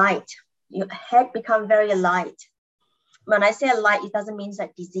very light. Your head become very light. When I say light, it doesn't mean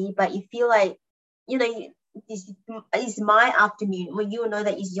like dizzy, but you feel like, you know, this is my afternoon. When you know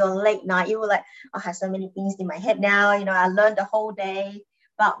that it's your late night, you were like, I have so many things in my head now, you know, I learned the whole day.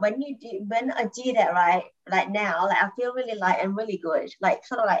 But when I do that right now, like I feel really light and really good, like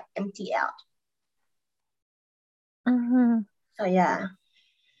sort of like empty out. So yeah,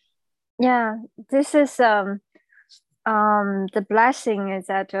 this is the blessing is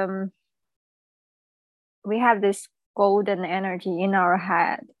that we have this golden energy in our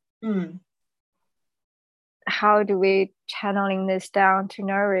head. How do we channeling this down to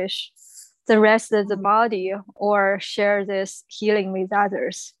nourish the rest of the body, or share this healing with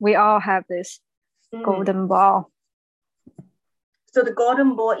others? We all have this golden ball. So the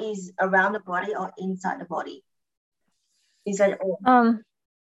golden ball is around the body or inside the body? Is that all?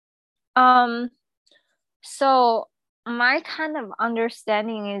 So my kind of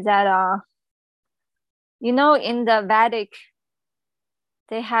understanding is that you know, in the Vedic,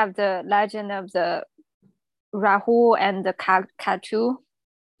 they have the legend of the Rahu and the Ketu.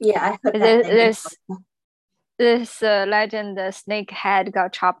 Yeah, I heard that. This legend, the snake head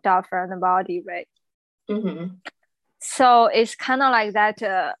got chopped off from the body, right? So it's kind of like that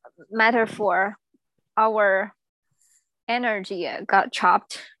metaphor. Our energy got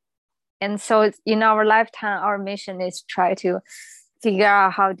chopped, and so in our lifetime, our mission is try to figure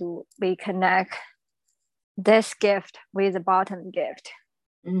out how do we connect this gift with the bottom gift.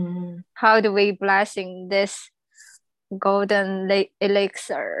 How do we blessing this golden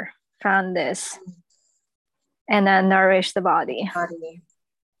elixir from this and then nourish the body?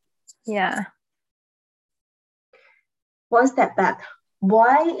 Yeah. One step back.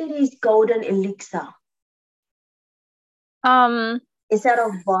 Why it is golden elixir? Instead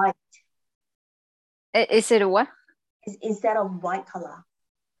of white. Is it what? Instead of white color.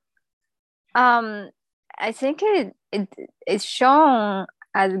 I think it's shown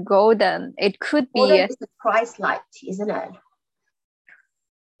as golden. It could be. Golden is the Christ light, isn't it?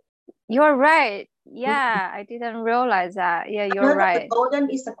 You're right. Yeah, I didn't realize that. Yeah, you're right. The golden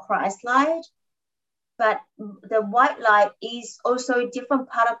is the Christ light, but the white light is also a different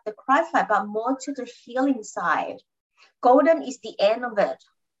part of the Christ light, but more to the healing side. Golden is the end of it.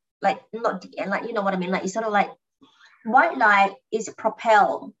 Like, not the end, like, you know what I mean? Like, it's sort of like white light is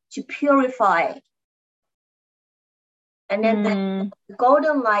propelled to purify. And then the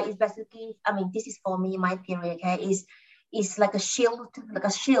golden light is basically, I mean, this is for me, my theory, okay, is like a shield, like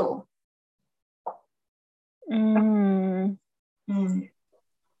a shield.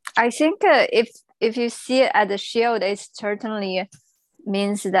 I think if you see it as a shield, it certainly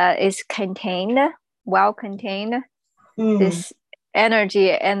means that it's contained, well contained, this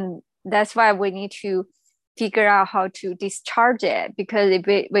energy, and that's why we need to figure out how to discharge it, because if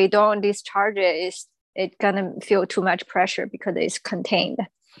we don't discharge it, it's gonna feel too much pressure because it's contained,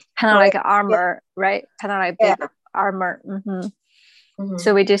 kind of like armor, right? Kind of like big armor.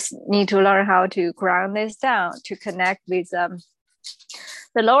 So we just need to learn how to ground this down to connect with the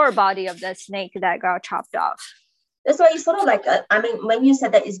lower body of the snake that got chopped off. That's why it's sort of like, I mean, when you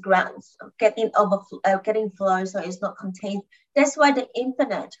said that it's ground, getting flow, so it's not contained. That's why the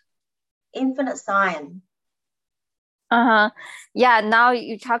infinite sign. Yeah, now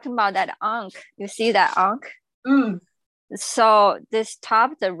you're talking about that ankh. You see that ankh? So this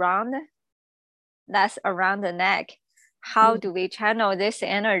top, the round, that's around the neck. How do we channel this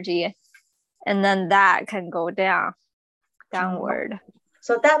energy? And then that can go downward.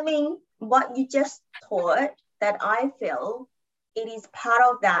 So that means what you just taught, that I feel it is part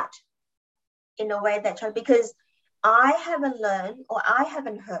of that in a way that, because I haven't learned or I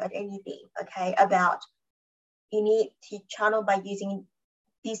haven't heard anything, okay, about you need to channel by using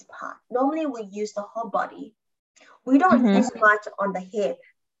this part. Normally we use the whole body. We don't use much on the head.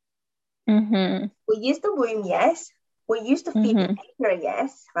 We use the womb, yes. We use the feet,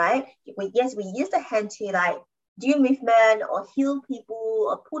 yes, right? We use the hand to like do movement or heal people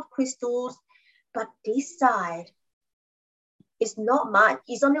or put crystals. But this side is not much.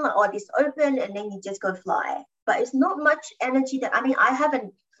 It's only like, oh, it's open and then you just go fly. But it's not much energy that, I mean, I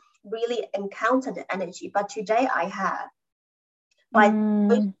haven't really encountered the energy, but today I have. By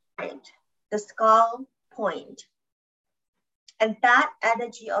the skull point. And that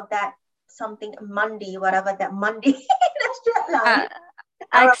energy of that something Monday, whatever that Monday, that straight line.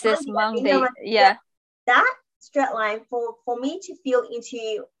 Access Monday, yeah. That straight line, for me to feel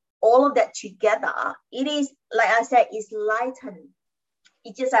into all of that together, it is, like I said, it's lightened.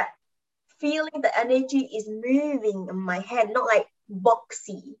 It's just like feeling the energy is moving in my head, not like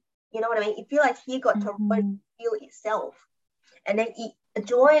boxy. You know what I mean? It feels like he got to feel itself. And then it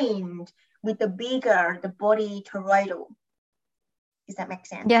joined with the body toroidal. Does that make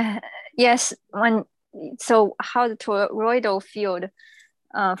sense? Yeah. Yes. So how the toroidal field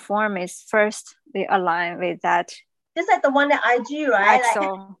form is, first we align with that. Just like the one that I do, right?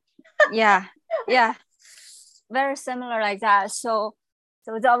 Axle. Yeah. Very similar like that. So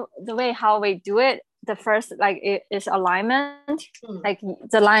the way how we do it, the first it is alignment. Like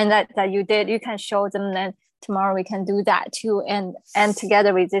the line that you did, you can show them, then tomorrow we can do that too, and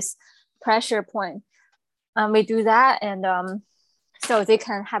together with this pressure point, we do that, and so they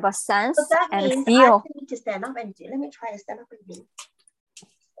can have a sense and feel. I need to stand up and do. Let me try to stand up and do.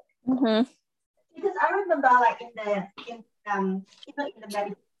 Because I remember, like in the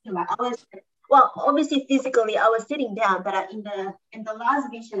meditation, like I was, well, obviously physically I was sitting down, but in the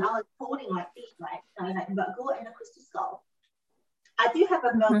last vision I was holding like this, right? So I was like Virgo and a crystal skull. I do have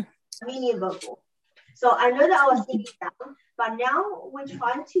a mini Virgo, so I know that I was sitting down, but now we're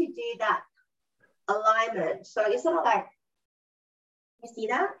trying to do that alignment. So it's sort of like, you see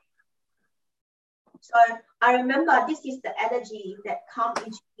that? So I remember this is the energy that comes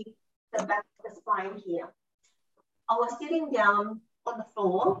into the back of the spine here. I was sitting down on the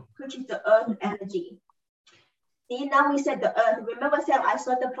floor, which is the earth energy. See, now we said the earth. Remember, I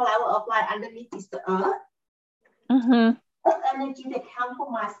saw the flower of light underneath is the earth. Earth energy that comes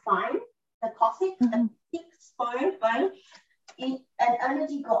from my spine, the coccyx, the thick spine, and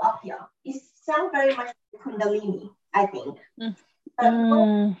energy go up here. It sounds very much like Kundalini, I think. Mm.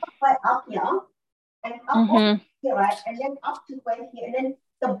 Go way up here and up here, right? And then up to way here, and then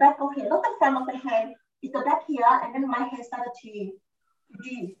the back of here, not the front of the hand, it's the back here, and then my hand started to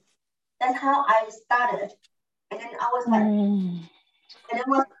do. That's how I started. And then I was like,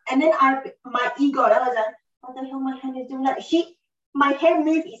 and then my ego, I was like, what the hell my hand is doing that? My hand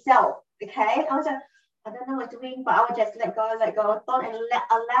moved itself, okay? I was like, I don't know what to doing, but I would just let go, don't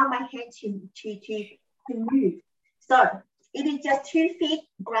allow my hand to move. So it is just 2 feet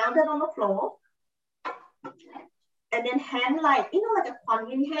grounded on the floor. And then hand like a Kuan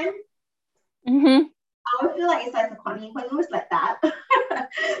Yin hand. I would feel like it's like a Kuan Yin, but it was like that.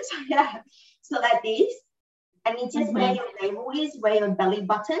 So yeah, so like this. And it's just where your navel is, where your belly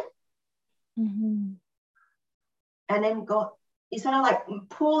button. And then it's sort of like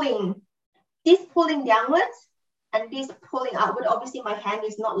pulling downwards and this pulling outward. Obviously my hand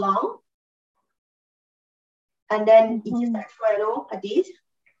is not long. And then it's just like straddle like this.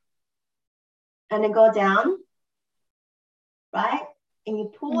 And then go down, right? And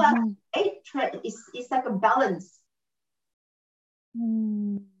you pull out, it's like a balance.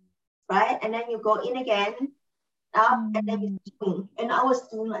 Right? And then you go in again, up, and then you swing. And I was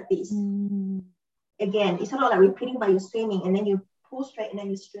doing like this. Again, it's sort of like repeating by you swimming, and then you pull straight and then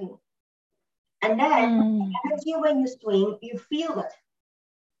you swing. And then energy when you swing, you feel it.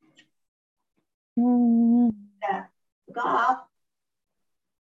 Yeah. Go up,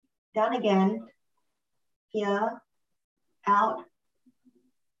 down again, here, out.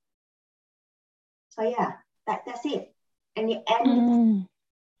 So yeah, that's it. And you end.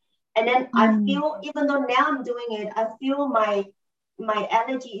 And then I feel, even though now I'm doing it, I feel my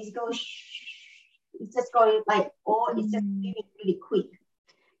energy is going, it's just going like, it's just moving really quick.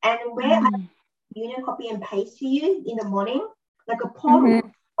 And where I union copy and paste to you in the morning, like a portal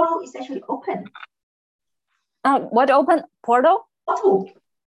is actually open. What open? Portal? Portal.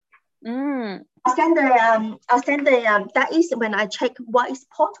 I'll send that is when I check what is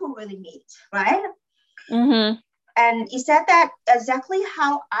portal really means, right? And it said that exactly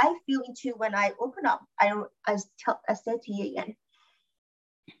how I feel into when I open up. I said to you again.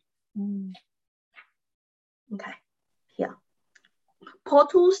 Okay, here.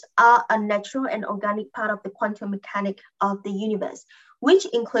 Portals are a natural and organic part of the quantum mechanics of the universe, which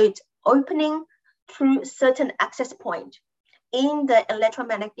includes opening through certain access points in the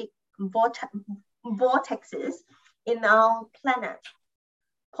electromagnetic vortexes in our planet.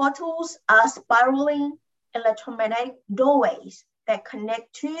 Portals are spiraling electromagnetic doorways that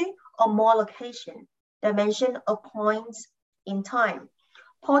connect two or more locations, dimensions, or points in time.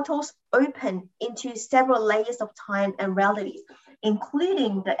 Portals open into several layers of time and realities,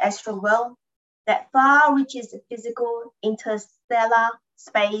 including the astral world that far reaches physical, interstellar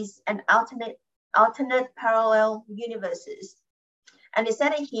space, and alternate parallel universes. And they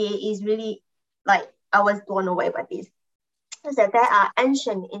said it here is really like, I was blown away by this. Is that there are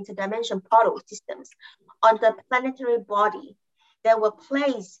ancient interdimension portal systems on the planetary body that were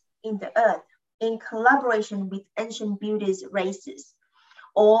placed in the earth in collaboration with ancient Buddhist races,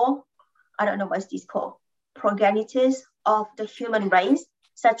 or I don't know what's this called, progenitors of the human race,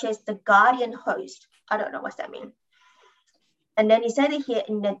 such as the guardian host. I don't know what that means. And then he said it here,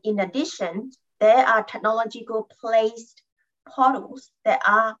 in addition, there are technological placed portals that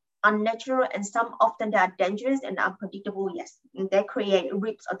are unnatural, and some often they are dangerous and unpredictable. Yes, and they create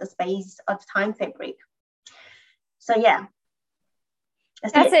rips of the space of the time fabric. So yeah,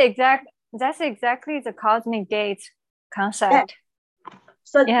 that's exactly the cosmic gate concept. Yeah.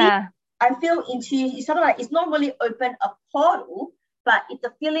 So yeah, I feel into, it's sort of like, it's not really open a portal, but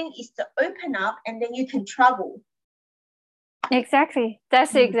the feeling is to open up and then you can travel. Exactly,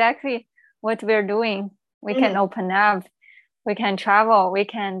 that's exactly what we're doing. We can open up. We can travel, we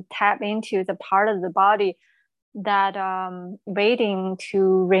can tap into the part of the body that waiting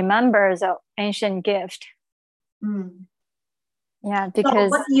to remember the ancient gift. Yeah,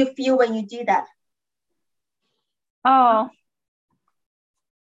 because... So what do you feel when you do that? Oh,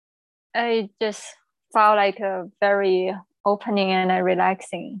 I just felt like a very opening and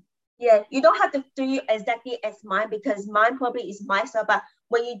relaxing. Yeah, you don't have to do it exactly as mine, because mine probably is myself, but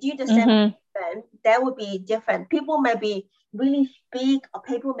when you do the same movement, that would be different. People may be really big, or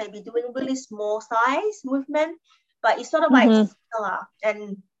people may be doing really small size movement, but it's sort of like similar.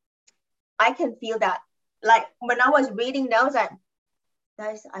 And I can feel that. Like when I was reading, I was like,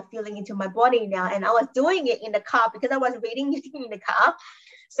 guys, I'm feeling into my body now. And I was doing it in the car because I was reading it in the car.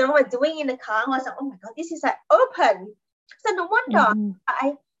 So I was doing it in the car. I was like, oh my God, this is like open. So no wonder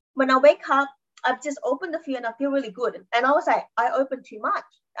when I wake up, I just opened the field and I feel really good. And I was like, I opened too much.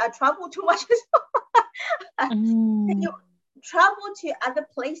 I traveled too much as well. And you travel to other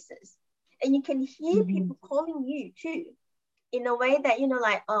places and you can hear people calling you too, in a way that,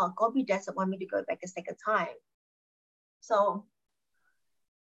 like, oh, Gobi doesn't want me to go back a second time. So.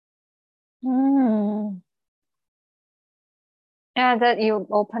 Yeah, that you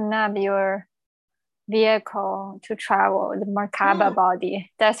open up your vehicle to travel, the Merkaba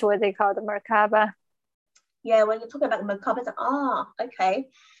body. That's what they call the Merkaba. Yeah, when you talk about Merkaba, it's like, okay,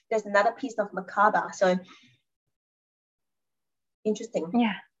 there's another piece of Merkaba. So interesting.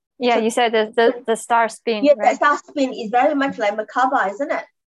 Yeah. Yeah, so, you said the star spin. Yeah, right? The star spin is very much like Merkaba, isn't it?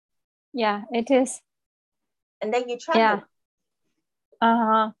 Yeah, it is. And then you travel.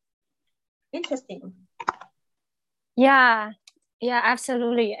 Yeah. Interesting. Yeah. Yeah,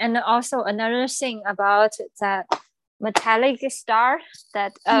 absolutely. And also another thing about that metallic star,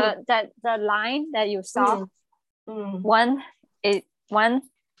 that that the line that you saw, when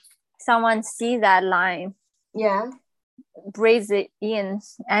someone see that line, breathe it in,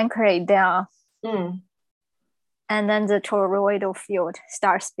 anchor it down, and then the toroidal field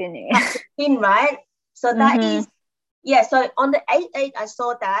starts spinning. Spin, right? So that is, so on the 8/8 I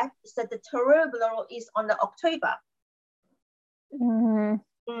saw that. So the toroidal is on the October. And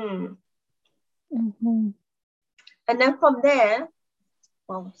then from there,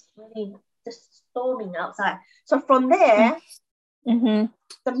 well, it's really just storming outside. So from there,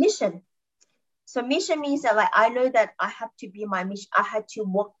 submission. Submission means that, like, I know that I have to be my mission. I had to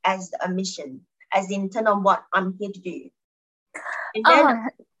work as a mission, as in turn on what I'm here to do. And then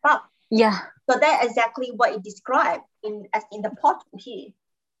so that's exactly what it described in the pot here.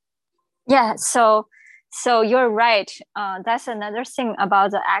 Yeah, so you're right. That's another thing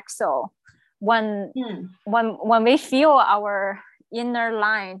about the axle. When we feel our inner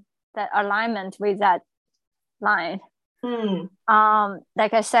line, that alignment with that line,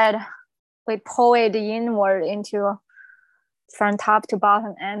 like I said, we pull it inward into from top to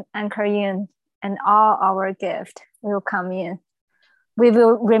bottom and anchor in, and all our gift will come in. We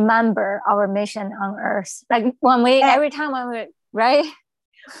will remember our mission on earth. Like every time when we, right?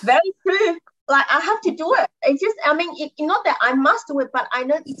 Very true. Like, I have to do it. It's just, I mean, not that I must do it, but I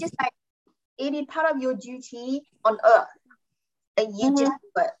know it's just like, it is part of your duty on earth. And you just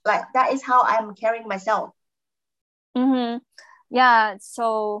do it. Like, that is how I'm carrying myself. Yeah,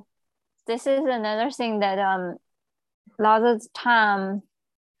 so this is another thing that a lot of the time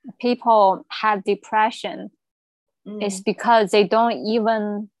people have depression. It's because they don't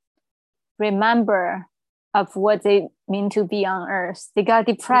even remember of what they mean to be on earth. They got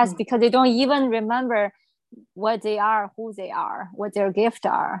depressed because they don't even remember what they are, who they are, what their gifts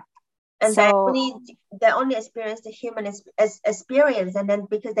are. And so they only experience the human experience, and then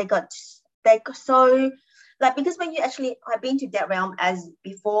because they got so, like, because when you actually, I've been to that realm as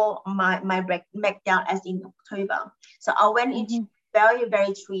before my breakdown as in October. So I went into very,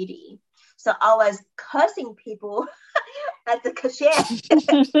 very 3D. So I was cursing people at the cashier.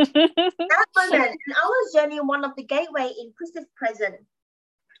 That moment, and I was journeying one of the gateway in Christmas present.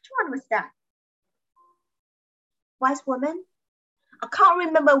 Which one was that? Wise woman? I can't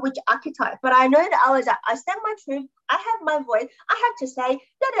remember which archetype, but I know that I said my truth. I have my voice. I had to say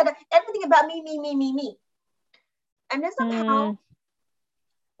everything about me. And then somehow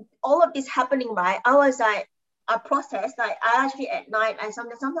all of this happening, right? I was like, I processed, like, I actually at night, and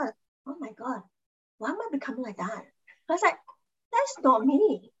sometimes I'm like, oh my God, why am I becoming like that? I was like, that's not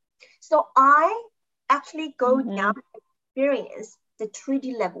me. So I actually go down and experience the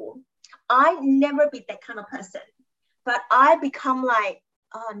 3D level. I never be that kind of person, but I become like,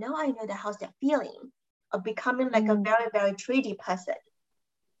 oh, now I know how's that feeling of becoming like a very, very 3D person.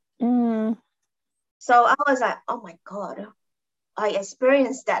 So I was like, oh my God, I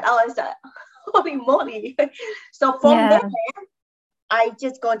experienced that. I was like, holy moly. So from there, I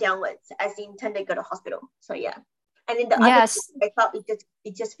just go downwards, as in tend to go to hospital. So yeah. And in the other I felt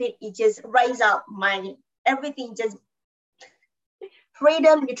it just raise up my everything, just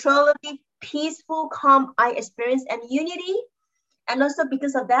freedom, neutrality, peaceful, calm, I experience, and unity. And also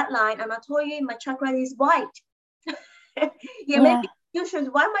because of that line, and I told you my chakra is white. Maybe you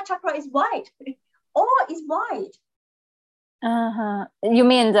should why my chakra is white. All is white. You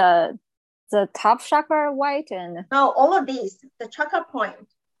mean the top chakra white? And no, all of these, the chakra point.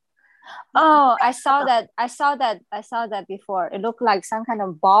 Oh, I saw that before. It looked like some kind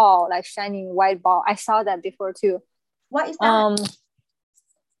of ball, like shining white ball. I saw that before too. What is that?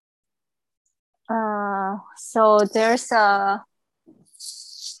 So there's a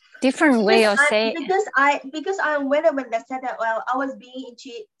different way of saying, because I went when they said that, well, I was being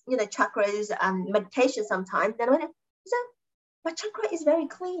into chakras and meditation sometimes. Then when I said, my chakra is very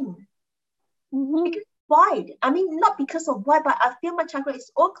clean. because it's wide. I mean, not because of why, but I feel my chakra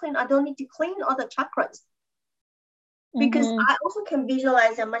is all clean. I don't need to clean all the chakras because I also can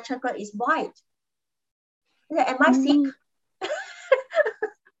visualize that my chakra is wide. Yeah, am I sick?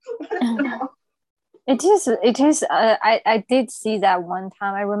 It is. I did see that one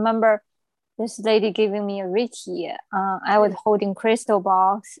time. I remember this lady giving me a Reiki. I was holding crystal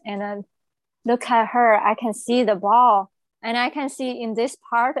balls, and I look at her. I can see the ball, and I can see in this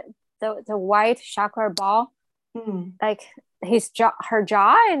part the white chakra ball, like her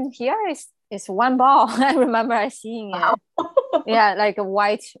jaw, and here is one ball. I remember seeing it. Yeah, like a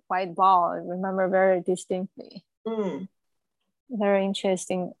white ball. I remember very distinctly. Very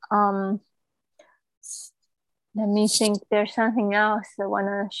interesting. Let me think. There's something else I want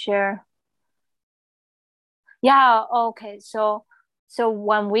to share. Yeah. Okay. So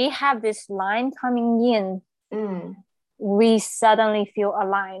when we have this line coming in, we suddenly feel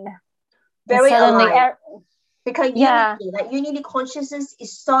aligned. Very aligned. Because unity, like unity consciousness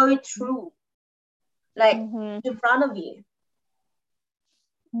is so true. Like in front of you.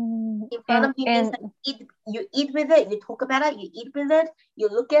 In front of you means like you eat with it, you talk about it, you eat with it, you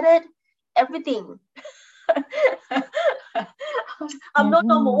look at it, everything. I'm not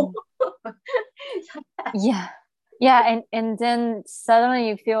normal. And then suddenly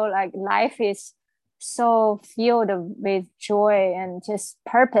you feel like life is so filled with joy and just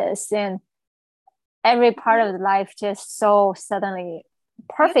purpose, and every part of the life just so suddenly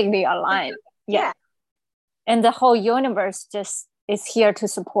perfectly aligned. And the whole universe just is here to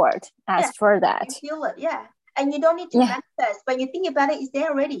support us for that. You feel it, and you don't need to manifest. When you think about it, it's there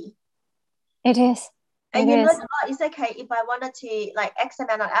already. It is. And you know, it's okay if I wanted to, like, X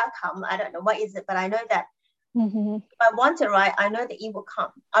amount of outcome, I don't know what is it, but I know that if I want it right, I know that it will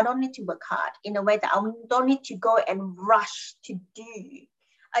come. I don't need to work hard in a way that I don't need to go and rush to do.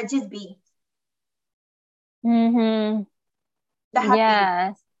 I just be.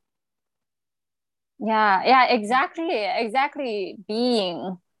 Exactly.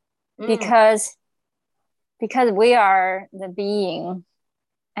 Being, because we are the being,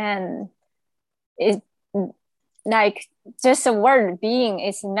 and it, like, just the word being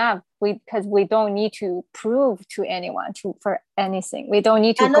is enough. Because we don't need to prove to anyone for anything. We don't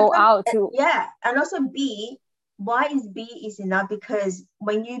need to go out to. And also be. Why is be is enough? Because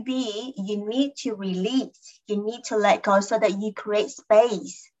when you be, you need to release. You need to let go so that you create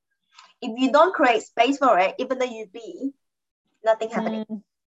space. If you don't create space for it, even though you be, nothing happening.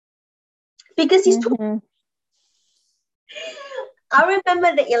 Because it's true. I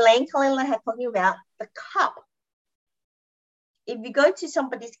remember that Elaine Kalila had talking about the cup. If you go to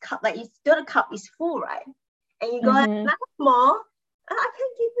somebody's cup, like, the cup is full, right? And you go, not more. I can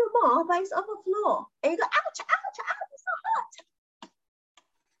give you more, but it's overflow. And you go, ouch, ouch, ouch, it's so hot.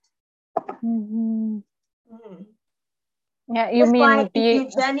 You That's mean why if you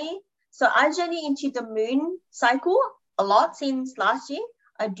journey. So I journey into the moon cycle a lot since last year.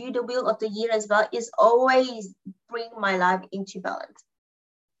 I do the wheel of the year as well. It's always bring my life into balance.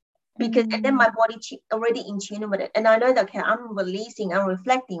 Because and then my body already in tune with it. And I know that, okay, I'm releasing, I'm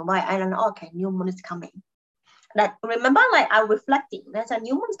reflecting. Why? I don't know, okay, new moon is coming. Like, remember, like, I'm reflecting. There's a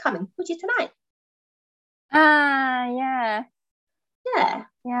new moon coming, which is tonight. Yeah.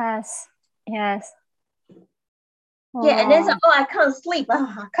 Yes. Yeah, and then so, I can't sleep.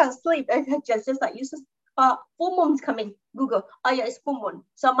 I can't sleep. And just like, you just, full moon's coming. Google. Oh yeah, it's full moon.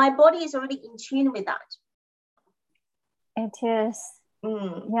 So my body is already in tune with that. It is.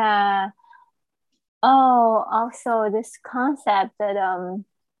 Yeah. Oh, also this concept that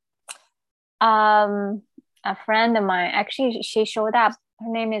a friend of mine, actually she showed up. Her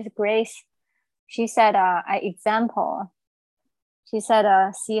name is Grace. She said an example. She said,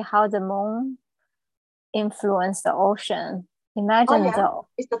 see how the moon influenced the ocean. Imagine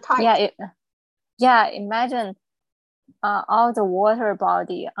it's the tide. Imagine all the water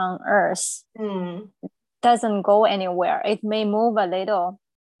body on Earth doesn't go anywhere. It may move a little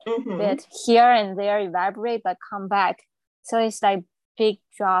bit here and there, evaporate, but come back. So it's like big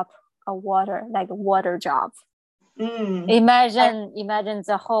drop of water, like a water drop. Imagine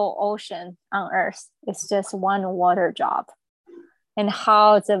the whole ocean on Earth. It's just one water drop, and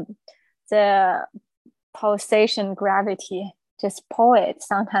how the pulsation gravity just pull it.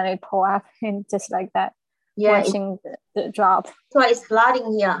 Sometimes it pull up and just like that. Watching the drop. So it's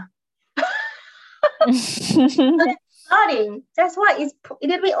flooding here. It's flooding. That's why it's a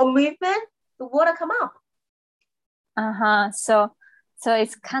little bit of movement. The water come up. So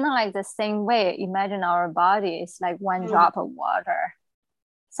it's kind of like the same way. Imagine our body is like one drop of water.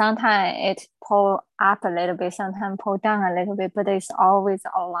 Sometimes it pull up a little bit, sometimes pull down a little bit, but it's always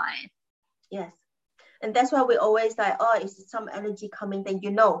aligned. Yes. And that's why we always like, oh, is some energy coming? Then you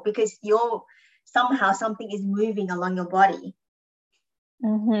know, because you're somehow something is moving along your body.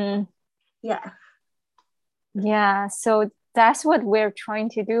 Mm-hmm. Yeah. Yeah. So that's what we're trying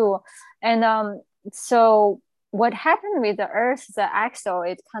to do. And so what happened with the Earth, the axle,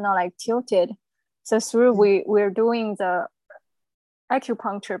 it kind of like tilted. So through we're doing the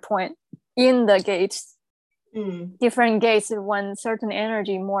acupuncture point in the gates, different gates, when certain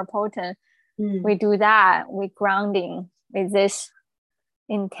energy more potent, we do that with grounding with this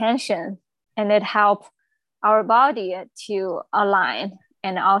intention, and it helps our body to align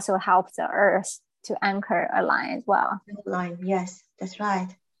and also help the earth to anchor align as well. Align, yes, that's right.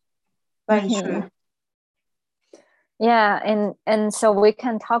 Very true. Yeah, and so we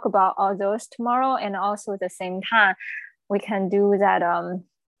can talk about all those tomorrow, and also at the same time we can do that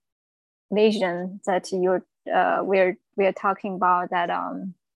vision that we're talking about, that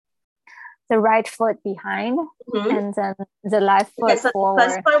the right foot behind, and then the left foot forward.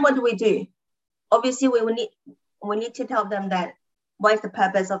 First one, what do we do? Obviously, we need to tell them that what is the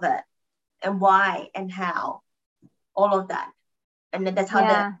purpose of it, and why, and how, all of that, and then that's how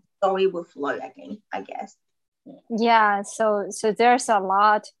the story will flow again, I guess. Yeah, so there's a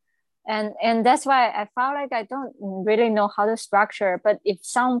lot, and that's why I felt like I don't really know how to structure. But if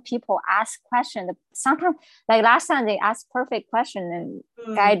some people ask questions, sometimes like last time they asked perfect question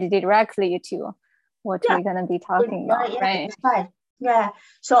and guided directly to what we're gonna be talking about, right? That's right. Yeah.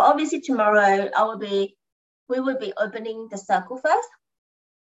 So obviously tomorrow we will be opening the circle first,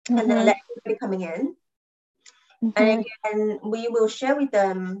 and then let everybody coming in. And again, we will share with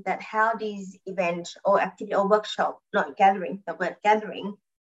them that how these event or activity or workshop, not gathering, the word gathering,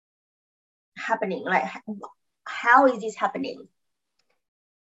 happening, like how is this happening?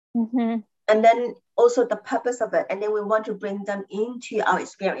 And then also the purpose of it, and then we want to bring them into our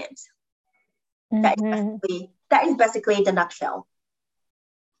experience. That is basically the nutshell.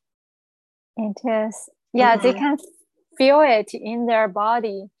 It is. Yeah, they can feel it in their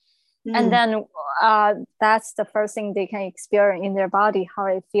body. And then that's the first thing they can experience in their body, how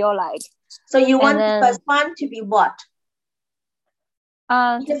it feel like. So you want the first one to be what?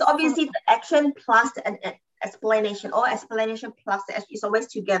 Because obviously the action plus an explanation, or explanation plus the action is always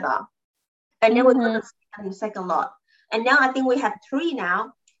together. And then we're going to see the second lot. And now I think we have 3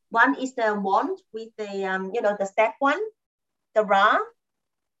 now. One is the wand with the the step one, the Ra.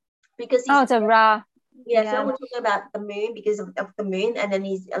 Because the Ra. Yeah, so we're talking about the moon because of the moon, and then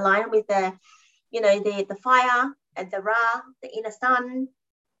he's aligned with the, the fire and the Ra, the inner sun.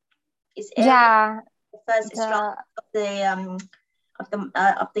 Is the first strong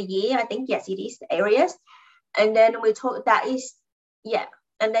of the year, I think. Yes, it is the Aries. And then we talk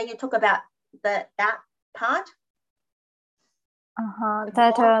and then you talk about that part.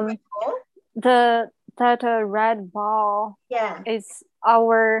 That red ball is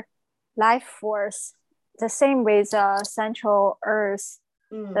our life force. The same with central earth,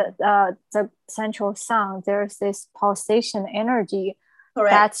 the central sun, there's this pulsation energy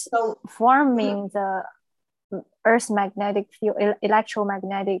that's forming the earth's magnetic field,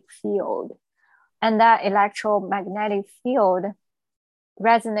 electromagnetic field, and that electromagnetic field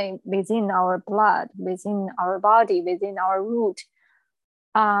resonate within our blood, within our body, within our root,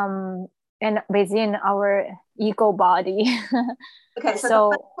 and within our ego body. Okay,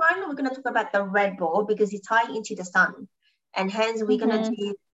 so the first one, we're going to talk about the red ball because it's tying into the sun, and hence we're going to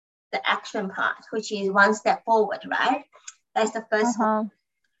do the action part, which is one step forward, right? That's the first one.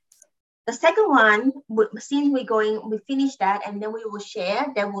 The second one, since we finish that, and then we will share.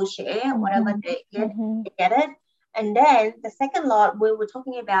 They will share whatever they get it, and then the second lot we were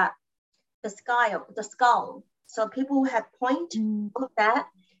talking about the skull. So people have point of that,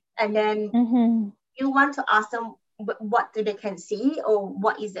 and then you want to ask them what do they can see, or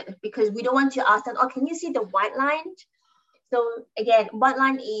what is it, because we don't want to ask them, oh, can you see the white line? So again, white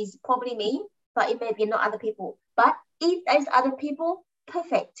line is probably me, but it may be not other people. But if there's other people,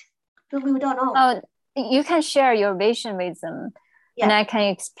 perfect. But we don't know. You can share your vision with them, and I can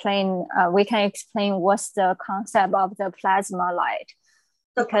explain. We can explain what's the concept of the plasma light,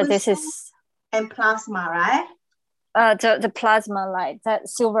 because this is plasma, right? The plasma light, that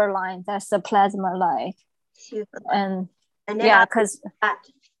silver line, that's the plasma light. And then because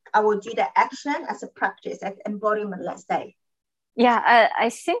I will do the action as a practice, as embodiment, let's say. I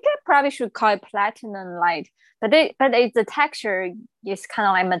think I probably should call it platinum light, but the texture is kind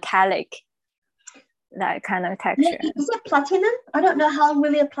of like metallic, that kind of texture. Is it platinum? I don't know how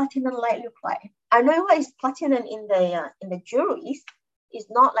really a platinum light look like. I know what is platinum in the jewelries. It's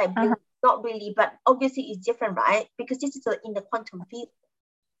not like not really, but obviously it's different, right? Because this is in the quantum field.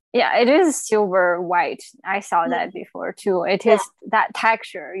 Yeah, it is silver white. I saw that before too. It is that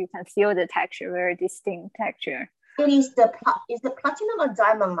texture. You can feel the texture, very distinct texture. It is the platinum or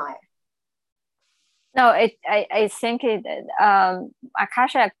diamond light? No, I think it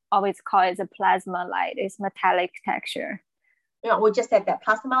Akasha always call it the plasma light. It's metallic texture. Yeah, we just said that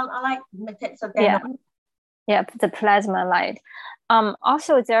plasma light. So yeah, the plasma light.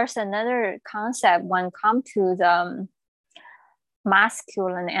 Also, there's another concept when it comes to the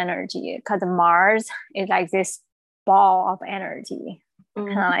masculine energy, because Mars is like this ball of energy, kind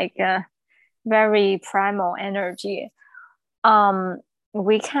of like a very primal energy.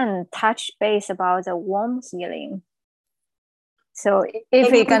 We can touch base about the womb healing. So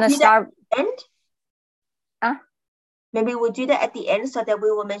if we're gonna start, maybe we'll do that at the end, so that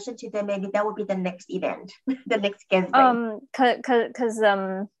we will mention to them. Maybe that will be the next event, the next guest. Because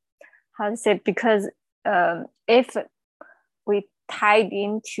how to say? Because if we tied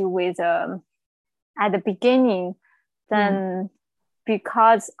into with at the beginning, then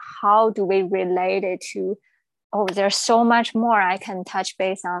because how do we relate it to? Oh, there's so much more I can touch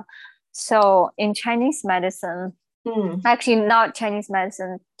base on. So in Chinese medicine, actually not Chinese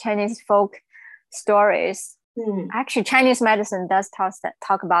medicine, Chinese folk stories. Actually, Chinese medicine does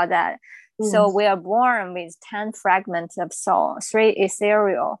talk about that. So we are born with 10 fragments of soul, 3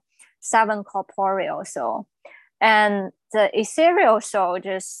 ethereal, 7 corporeal soul. And the ethereal soul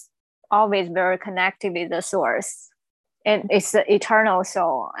just always very connected with the source. It's the eternal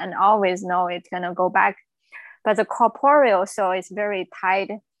soul and always know it's going to go back. But the corporeal soul is very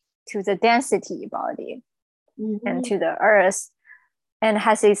tied to the density body and to the earth, and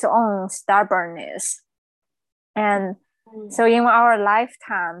has its own stubbornness. And so in our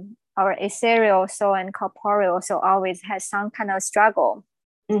lifetime, our ethereal soul and corporeal soul always has some kind of struggle.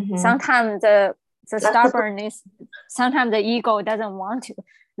 Sometimes the stubbornness, sometimes the ego doesn't want to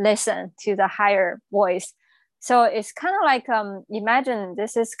listen to the higher voice. So it's kind of like, imagine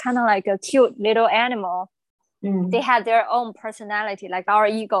this is kind of like a cute little animal. They have their own personality. Like our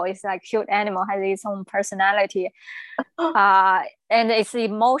ego is like cute animal, has its own personality. And its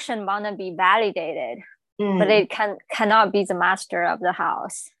emotion want to be validated, but it cannot be the master of the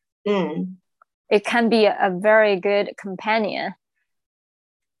house. It can be a very good companion.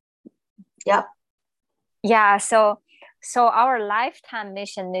 Yep. Yeah, so our lifetime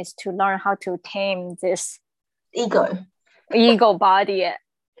mission is to learn how to tame this ego body,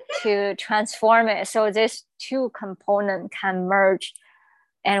 to transform it, so these 2 components can merge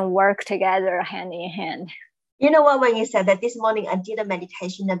and work together hand in hand. You know what, when you said that this morning, I did a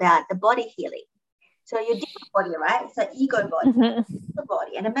meditation about the body healing. So you did the body, right? So ego body, the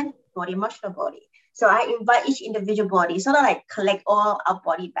body, and the mental body, emotional body. So I invite each individual body, sort of like collect all our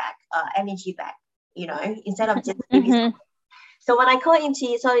body back, energy back, you know, instead of just So when I call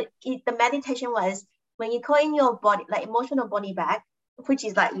into, the meditation was when you call in your body, like emotional body back, which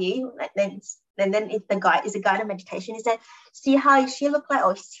is like you, then it's a guided meditation. Is that see how she look like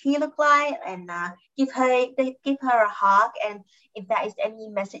or he look like, and give her a hug, and if that is any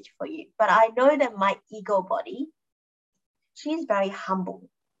message for you. But I know that my ego body, she's very humble.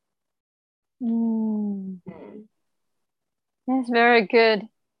 That's very good.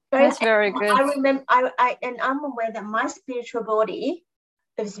 That's very good. I remember, I'm aware that my spiritual body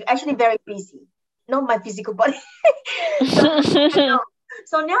is actually very busy, not my physical body.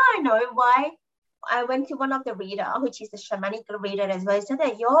 So now I know why. I went to one of the reader, which is the shamanic reader as well. He said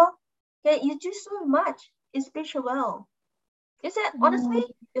that you do so much in spiritual world. He said, honestly,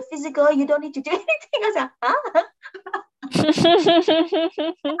 the physical, you don't need to do anything. I said, huh?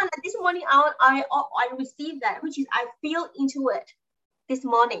 This morning I received that, which is I feel into it this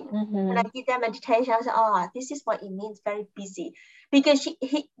morning. When I did that meditation, I said, this is what it means, very busy. Because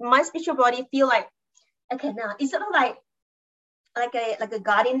my spiritual body feel like, okay, now it's sort of like a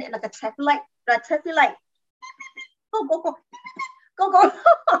guardian and like a traffic light, go,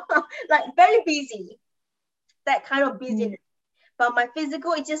 like very busy, that kind of busyness. But my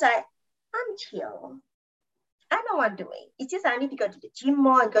physical, it's just like, I'm chill. I know what I'm doing. It's just I need to go to the gym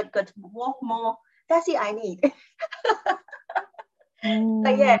more and go to walk more. That's it I need.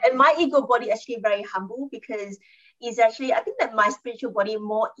 But yeah, and my ego body actually very humble, because it's actually, I think that my spiritual body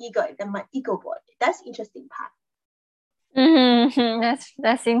more ego than my ego body. That's interesting part.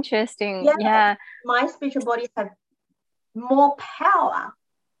 That's interesting. Yeah. My spiritual body has more power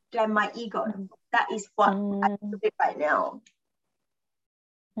than my ego. That is what I do right now.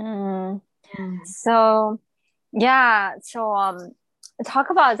 So yeah, talk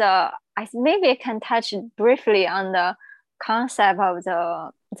about maybe I can touch briefly on the concept of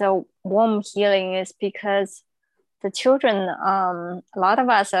the womb healing, is because the children, a lot of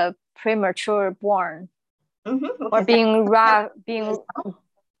us are premature born, or being rushed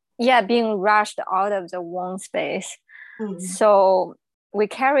out of the womb space. So we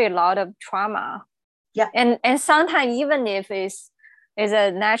carry a lot of trauma. Yeah. And sometimes even if it's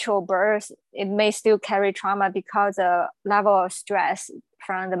a natural birth, it may still carry trauma because of level of stress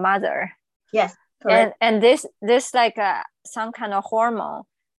from the mother. Yes, correct. And this like some kind of hormone,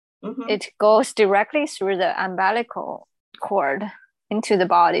 it goes directly through the umbilical cord into the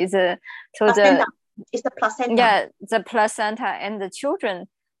body. It's the placenta. Yeah, the placenta, and the children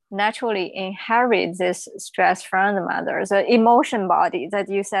naturally inherit this stress from the mother. The emotion body that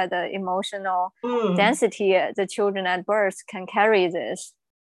you said, the emotional density, the children at birth can carry this.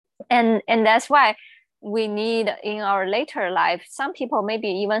 And that's why we need in our later life, some people maybe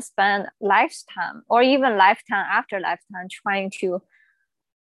even spend lifetime or even lifetime after lifetime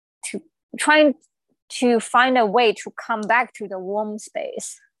trying to find a way to come back to the womb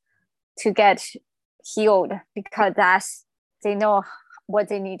space to get healed, because they know what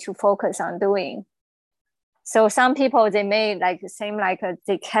they need to focus on doing. So some people, they may seem like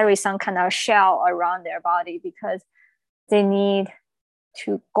they carry some kind of shell around their body because they need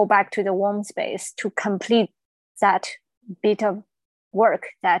to go back to the womb space to complete that bit of work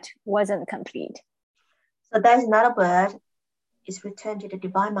that wasn't complete. So that's not a word. It's return to the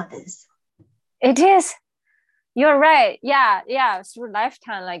divine mothers. It is. You're right. Yeah. Through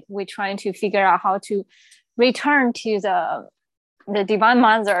lifetime, we're trying to figure out how to return to the divine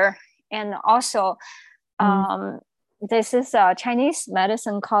mother. And also, this is a Chinese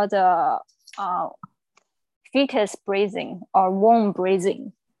medicine called fetus breathing or womb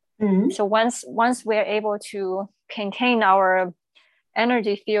breathing. So once we're able to contain our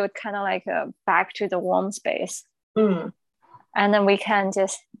energy field kind of back to the womb space, and then we can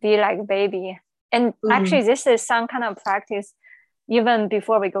just be like a baby. And actually, this is some kind of practice. Even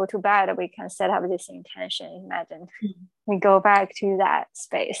before we go to bed, we can set up this intention. Imagine we go back to that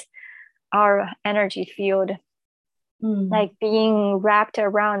space, our energy field, like being wrapped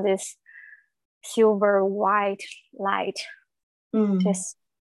around this silver white light, just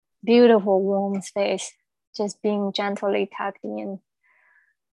beautiful womb space, just being gently tucked in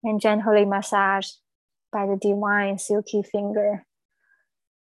and gently massaged by the divine silky finger.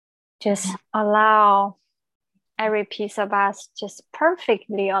 Just allow every piece of us just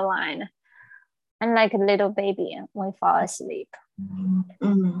perfectly align, and like a little baby, we fall asleep.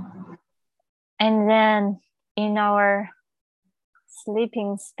 And then in our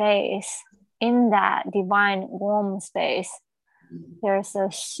sleeping space, in that divine womb space, there's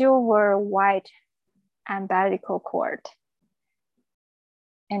a silver white umbilical cord,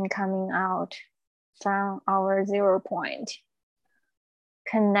 and coming out from our 0 point,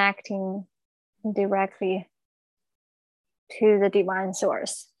 connecting directly to the divine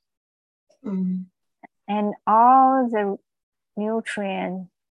source. And all the nutrients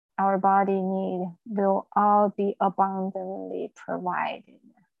our body need will all be abundantly provided.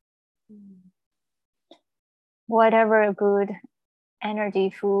 Whatever good energy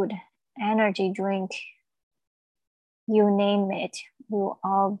food, energy drink, you name it, will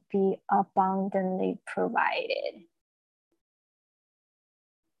all be abundantly provided.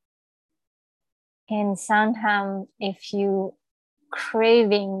 And sometimes if you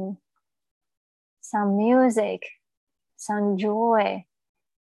craving some music, some joy,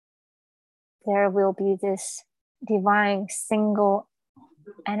 there will be this divine single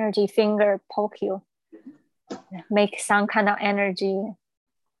energy finger poke you, make some kind of energy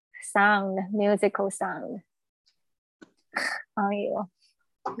sound, musical sound on you.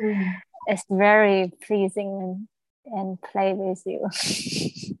 It's very pleasing and play with you.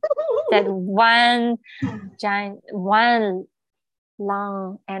 That one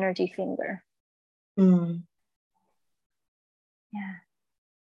long energy finger. Yeah.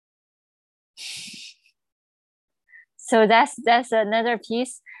 So that's another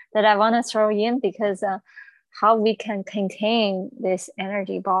piece that I want to throw in, because how we can contain this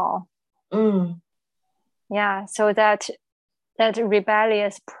energy ball. Yeah, so that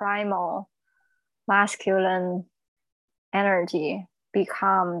rebellious primal masculine energy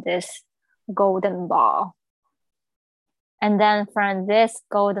become this golden ball. And then from this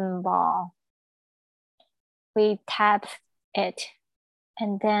golden ball, we tap it.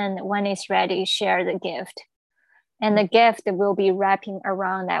 And then when it's ready, share the gift. And the gift will be wrapping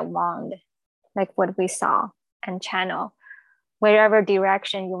around that wand, like what we saw and channel. Wherever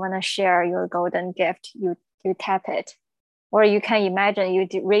direction you want to share your golden gift, you tap it. Or you can imagine you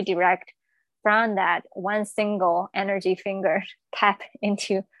redirect from that one single energy finger, tap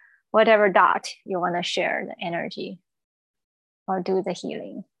into whatever dot you want to share the energy or do the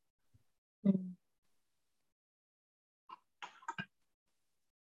healing.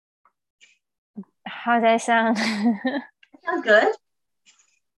 How's that sound? Sounds good.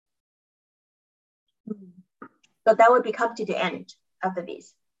 So that would become to the end after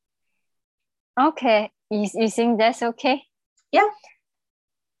this. Okay, you think that's okay? Yeah.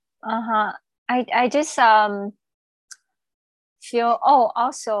 I just feel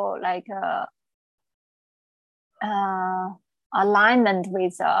also like alignment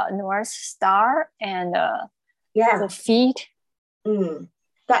with North Star and the feet.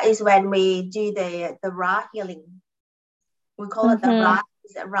 That is when we do the Ra healing. We call it the Ra.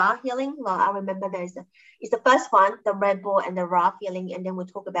 Is it Ra healing? Well, I remember it's the first one, the red ball and the Ra healing, and then we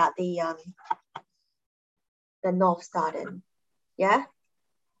talk about the North Star. Then, yeah.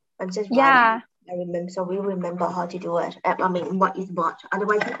 I'm just writing. I remember, so we remember how to do it. I mean, what is what?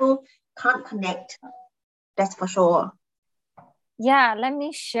 Otherwise, people can't connect. That's for sure. Yeah, let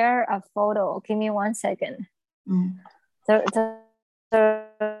me share a photo. Give me 1 second. The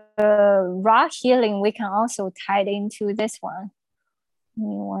Ra healing, we can also tie it into this one. Give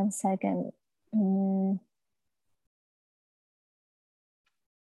me 1 second.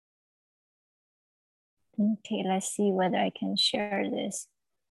 Okay, let's see whether I can share this.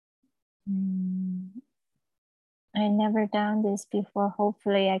 I never done this before.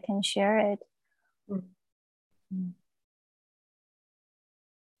 Hopefully I can share it.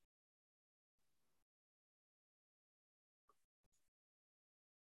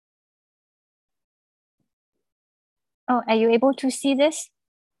 Oh, are you able to see this?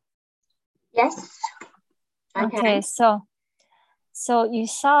 Yes. Okay, so you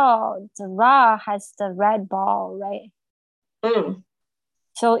saw the Ra has the red ball, right?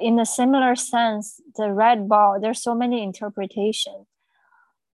 So in a similar sense, the red ball, there's so many interpretations.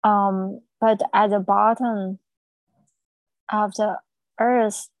 But at the bottom of the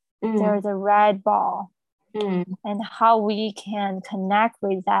earth, there's a red ball. And how we can connect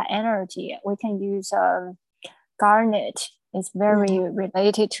with that energy, we can use garnet. It's very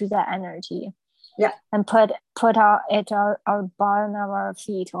related to that energy. Yeah. And put our bottom of our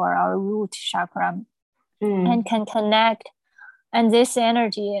feet or our root chakra and can connect. And this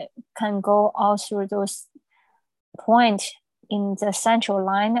energy can go all through those points in the central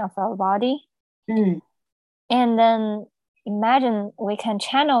line of our body. And then imagine we can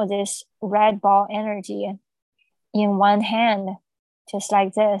channel this red ball energy in one hand, just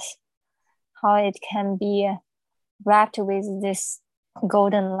like this, how it can be wrapped with this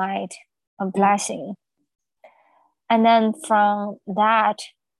golden light of blessing. And then from that,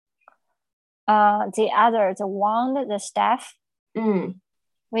 the wand, the staff,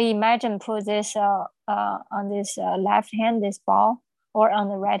 we imagine put this on this left hand, this ball, or on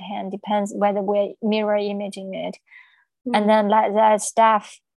the right hand, depends whether we're mirror imaging it. And then let that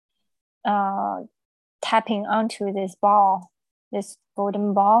staff tapping onto this ball, this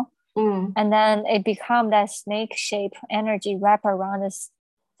golden ball. And then it becomes that snake shape energy wrap around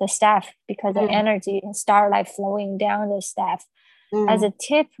the staff, because the energy start like flowing down the staff. At the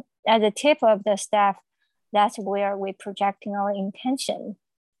tip of the staff, that's where we're projecting our intention.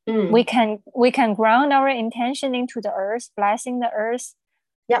 We can ground our intention into the earth, blessing the earth.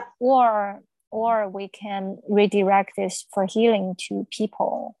 Yeah. Or we can redirect this for healing to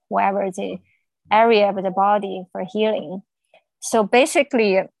people, whoever the area of the body for healing. So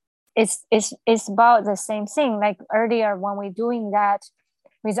basically, it's about the same thing. Like earlier when we're doing that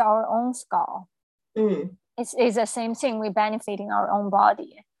with our own skull, it's the same thing. We're benefiting our own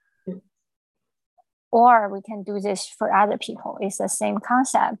body. Or we can do this for other people. It's the same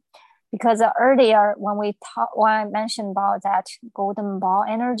concept. Because earlier when I mentioned about that golden ball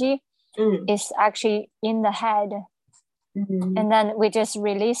energy, it's actually in the head. And then we just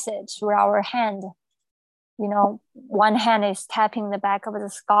release it through our hand. You know, one hand is tapping the back of the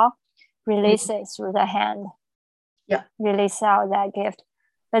skull, release it through the hand. Yeah. Release out that gift.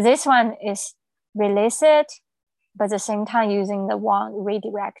 But this one is release it, but at the same time using the wand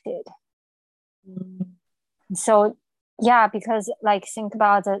redirected. So yeah, because like think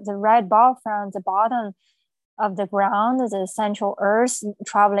about the red ball from the bottom of the ground, the central earth,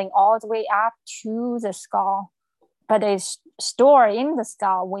 traveling all the way up to the skull, but it's stored in the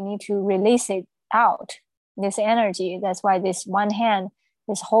skull. We need to release it out, this energy. That's why this one hand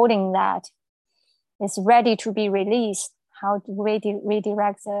is holding that. It's ready to be released. How to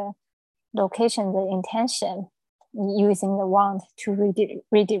redirect the location, the intention, using the wand to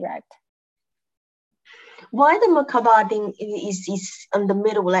redirect. Why the Merkaba thing is in the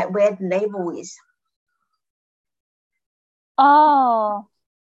middle, like where the navel is? Oh,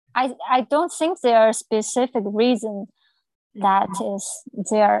 I don't think there are specific reason that is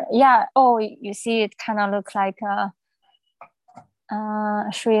there. Yeah. Oh, you see, it kind of looks like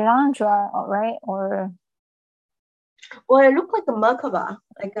Sri Lanka, right? Or it looked like a Merkaba,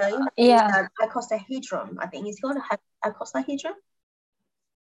 like icosahedron. I think it's called icosahedron.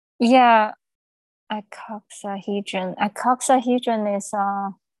 Yeah, icosahedron. Icosahedron is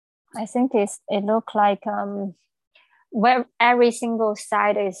I think it look like where every single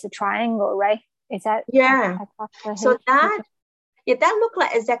side is a triangle, right? Is that so that look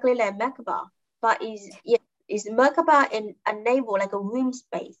like exactly like Merkaba, but is Merkaba in a navel like a room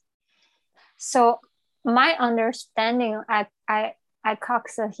space? So my understanding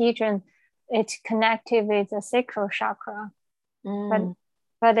icosahedron, it's connected with the sacral chakra,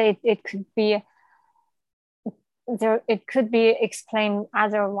 but it could be there. It could be explained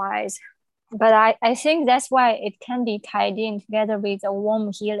otherwise. But I think that's why it can be tied in together with the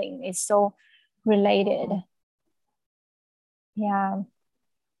womb healing. It's so related. Yeah.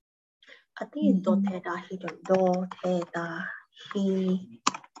 I think it's dotethahedron.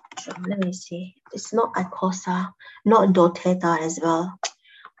 Let me see. It's not icosa, not doteta as well.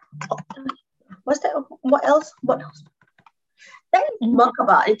 What's that? What else? That is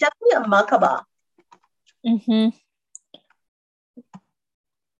Merkaba. It's definitely a Merkaba.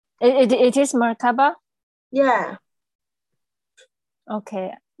 It is Merkaba? Yeah.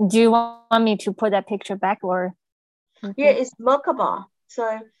 Okay. Do you want me to put that picture back or? Yeah, it's Merkaba.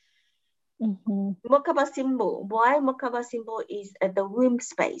 So Merkaba symbol. Why Merkaba symbol is at the womb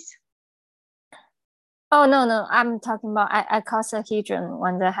space? Oh no! I'm talking about icosahedron,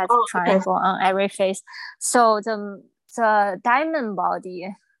 one that has triangle on every face. So the diamond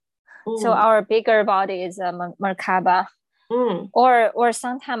body. So our bigger body is a Merkaba. Or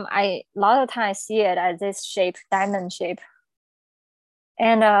sometimes a lot of times I see it as this shape, diamond shape.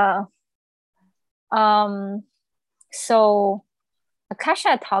 And so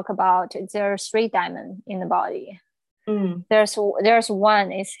Akasha talk about there are 3 diamonds in the body. There's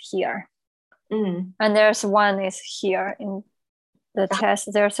one is here. And there's one is here in the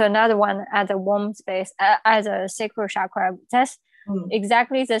chest. There's another one at the womb space, at the sacral chakra. That's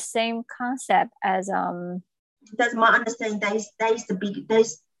exactly the same concept as That's my understanding. That is the big.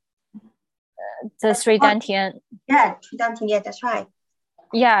 The Sri Dantian. Yeah, Sri Dantian. Yeah, that's right.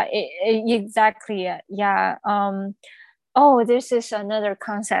 Yeah, exactly. Yeah. Oh, this is another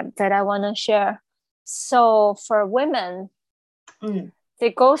concept that I want to share. So for women,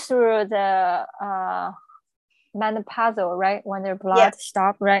 they go through the menopausal, right? When their blood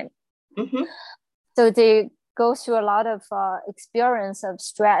stop, right? So they go through a lot of experience of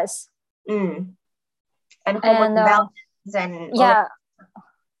stress. And hormone imbalance and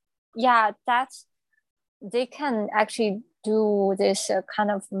that's they can actually do this kind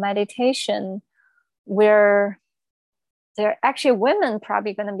of meditation where they're actually women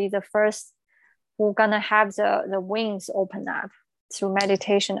probably going to be the first who gonna have the wings open up through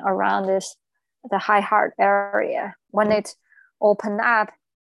meditation around the high heart area. When it open up,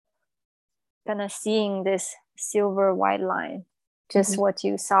 gonna seeing this silver white line, just what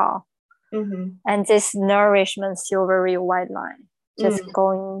you saw. And this nourishment silvery white line just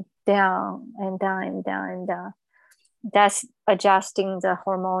going down and down and down and down. That's adjusting the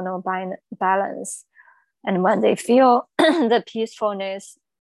hormonal balance. And when they feel the peacefulness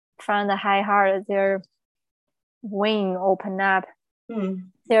from the high heart, their wing open up,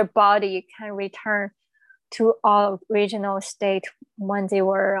 their body can return to all original state when they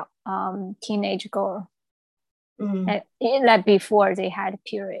were teenage girl, like before they had a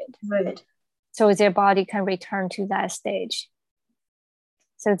period. Right. So their body can return to that stage.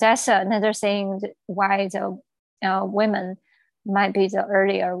 So that's another thing why the women might be the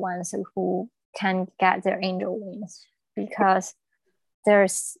earlier ones who can get their angel wings, because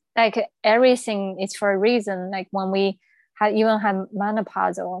there's like everything is for a reason. Like when we even have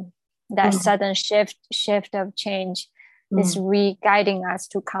menopausal, that sudden shift of change is re-guiding us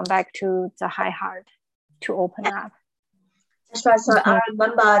to come back to the high heart, to open up. That's right. So I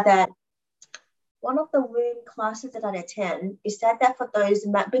remember that one of the womb classes that I attend is that for those,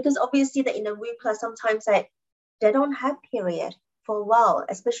 because obviously that in the womb class sometimes they don't have period for a while,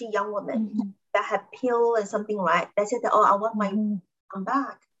 especially young women that have pill and something, right? They said that, I want my come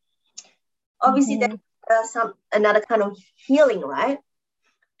back. Obviously there's another kind of healing, right?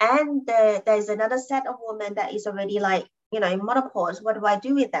 And there's another set of women that is already like, in menopause. What do I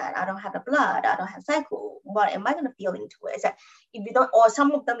do with that? I don't have the blood. I don't have cycle. What am I going to feel into it? Is that if you don't, or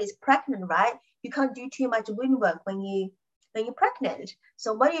some of them is pregnant, right? You can't do too much womb work when you're pregnant.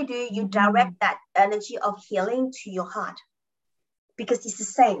 So what do? You direct that energy of healing to your heart, because it's the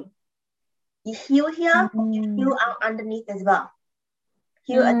same. You heal here, you heal out underneath as well.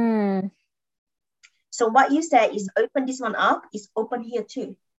 So what you say is open this one up, is open here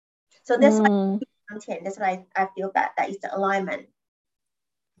too. So that's why that's why I feel that is the alignment.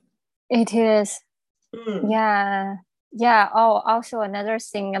 It is. Yeah. Oh, also another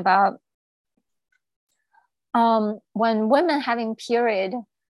thing about when women having period,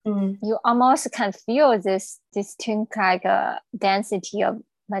 you almost can feel this distinct like a density of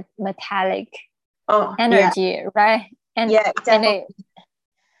metallic energy, right? And exactly.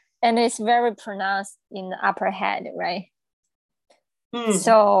 And it's very pronounced in the upper head, right?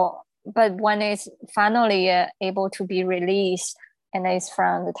 So, but when it's finally able to be released, and it's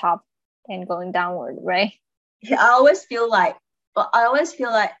from the top and going downward, right? I always feel like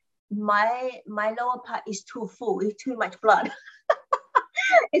my lower part is too full. It's too much blood.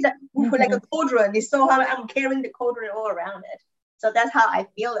 It's like a cauldron. It's so hard. I'm carrying the cauldron all around it. So that's how I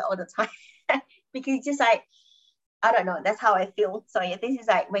feel it all the time. Because it's just like, I don't know. That's how I feel. So yeah, this is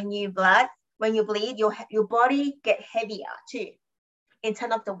like when you bleed, your body get heavier too, in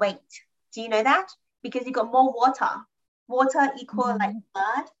terms of the weight. Do you know that? Because you got more water. Water equal like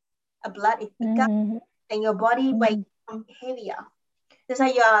blood. A blood is bigger, and your body weight becomes heavier. That's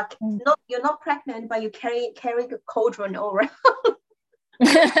why you're not pregnant, but you carry the cauldron all around.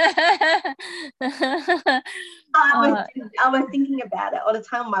 I was thinking about it all the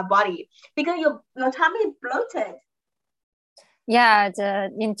time. My body, because your tummy is bloated. Yeah,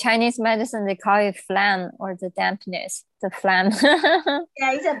 in Chinese medicine they call it phlegm, or the dampness, the phlegm.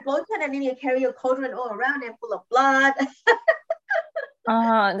 Yeah, it's a bloated, and then you carry your cauldron all around and full of blood.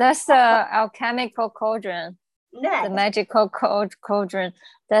 That's the alchemical cauldron. The magical cauldron.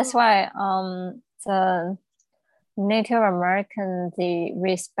 That's why the Native American, they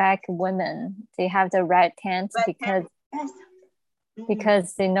respect women. They have the red tent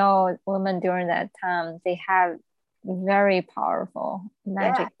because they know women during that time, they have very powerful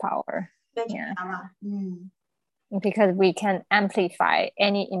magic power. Because we can amplify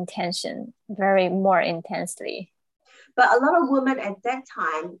any intention very more intensely. But a lot of women at that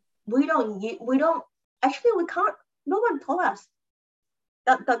time, we can't, no one told us.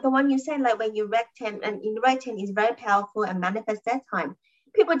 The one you said, like when you red tent, and in red tent is very powerful and manifest that time.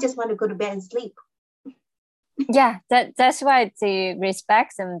 People just want to go to bed and sleep. Yeah, that's why they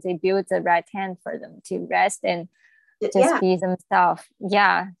respect them. They build the red tent for them to rest and just be themselves.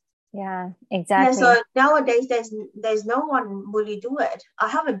 Yeah, exactly. Yeah, so nowadays there's no one really do it. I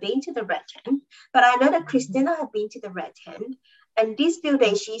haven't been to the red tent, but I know that Christina had been to the red tent, and these few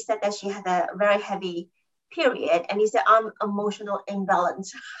days she said that she had a very heavy period, and he said, I'm emotional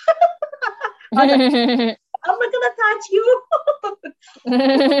imbalance. I was like, I'm not gonna touch you.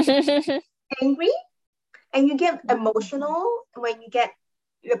 Angry, and you get emotional when you get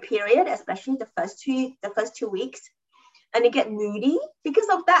your period, especially the first 2 weeks, and you get moody because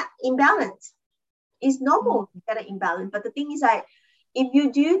of that imbalance. It's normal to get an imbalance, but the thing is, like, if you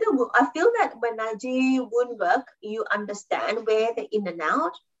do I feel that when I do wound work, you understand where the in and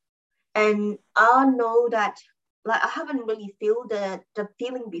out. And I know that, like, I haven't really feel the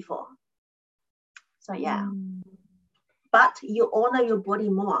feeling before. So yeah. But you honor your body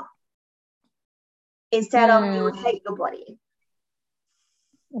more instead of you hate your body.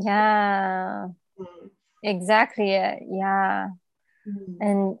 Yeah. Exactly. Yeah.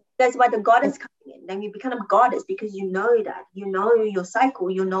 And that's why the goddess coming in. Then you become a goddess because you know that. You know your cycle.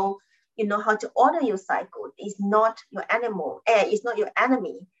 You know how to honor your cycle. It's not your animal. It's not your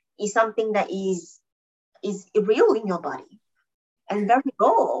enemy. Is something that is real in your body and very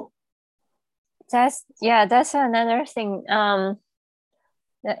raw. That's another thing. The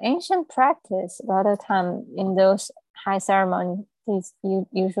ancient practice, a lot of time in those high ceremonies, you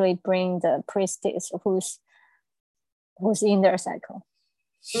usually bring the priestess who's in their cycle.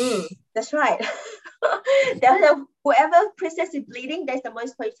 That's right. Whoever priestess is bleeding, that's the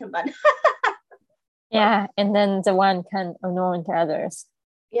most potent one. Yeah, and then the one can anoint others.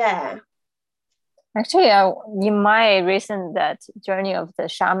 Yeah. Actually, in my recent journey of the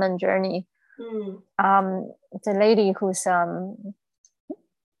shaman journey, the lady who's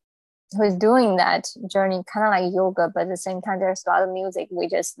doing that journey, kind of like yoga, but at the same time, there's a lot of music. We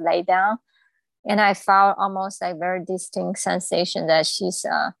just lay down, and I felt almost like very distinct sensation that she's,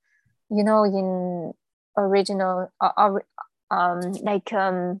 in original,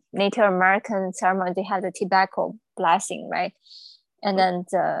 Native American ceremony, they have the tobacco blessing, right? And then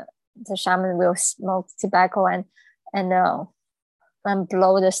the shaman will smoke tobacco and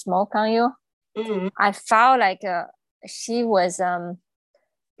blow the smoke on you. I felt like she was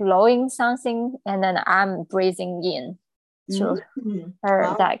blowing something, and then I'm breathing in. through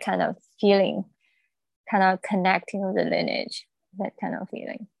her, that kind of feeling, kind of connecting with the lineage, that kind of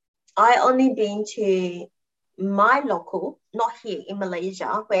feeling. I only been to my local, not here in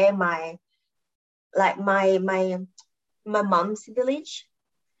Malaysia, where my mom's village,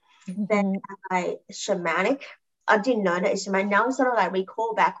 then like shamanic. I didn't know that it's shamanic. Now sort of like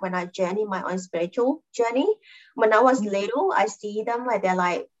recall back when I journey my own spiritual journey. When I was little, I see them like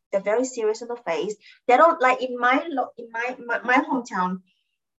they're very serious on the face. They don't like in my hometown,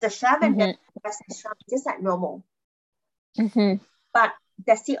 the shaman that just like normal. But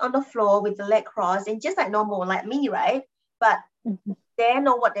they sit on the floor with the leg crossed and just like normal, like me, right? But they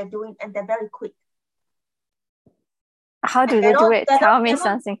know what they're doing and they're very quick. How do they do it? Tell me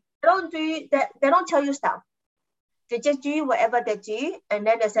something. They don't do that. They don't tell you stuff. They just do whatever they do, and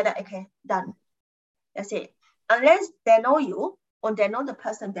then they say that, okay, done. That's it. Unless they know you or they know the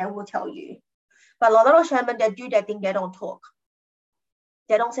person, they will tell you. But a lot of shamans, they do that thing. They don't talk.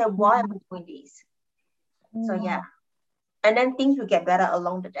 They don't say, why am I doing this? So yeah. And then things will get better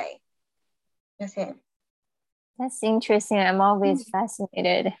along the day. That's it. That's interesting. I'm always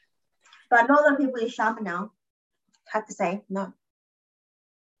fascinated. But not a lot of people is shaman now. Have to say, no.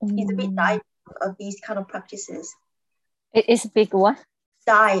 It's a bit died of these kind of practices. It's a big what?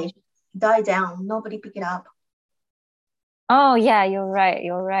 Die down. Nobody pick it up. Oh yeah, you're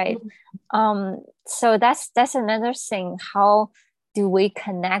right. So that's another thing. How do we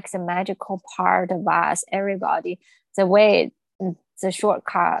connect the magical part of us, everybody? The way, the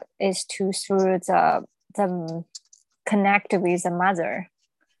shortcut is through the connect with the mother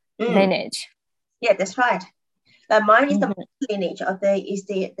lineage. Yeah, that's right. Mine is the lineage of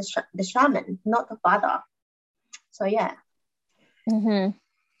the shaman, not the father. So yeah.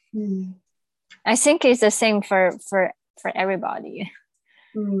 I think it's the same for everybody.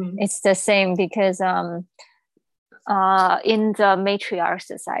 It's the same because in the matriarch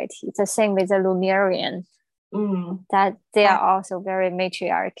society, it's the same with the Lemurian. That they are also very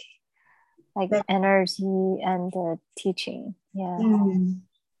matriarch, like energy and teaching. Yeah.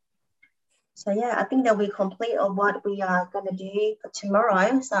 So yeah, I think that we complete on what we are gonna do for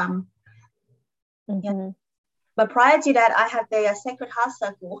tomorrow. So yeah. But prior to that, I have the Sacred Heart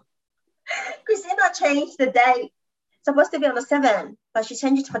Circle. Christina changed the date. It's supposed to be on the 7th, but she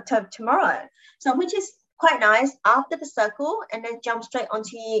changed it to tomorrow. So which is quite nice. After the circle, and then jump straight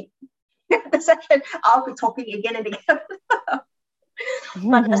onto the session. I'll be talking again and again.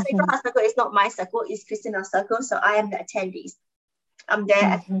 But the Sacred Heart Circle is not my circle, it's Christina's circle. So I am the attendees. I'm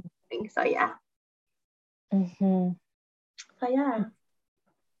there. So yeah. So yeah.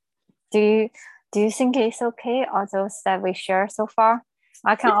 Do you think it's okay, all those that we share so far?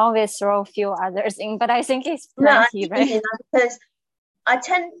 I can always throw a few others in, but I think it's plenty, right? Because I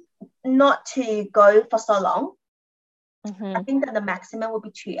tend not to go for so long. I think that the maximum will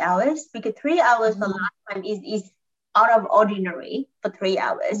be 2 hours, because 3 hours the last time is out of ordinary for 3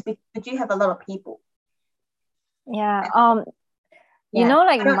 hours, because you have a lot of people. Yeah. You know,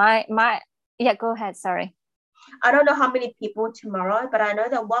 like my yeah, go ahead, sorry. I don't know how many people tomorrow, but I know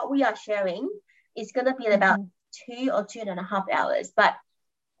that what we are sharing is going to be about 2 or 2.5 hours. But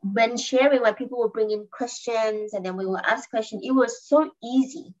when sharing, when people will bring in questions and then we will ask questions, it was so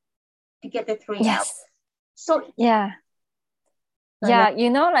easy to get the 3 hours. So yeah. Yeah, you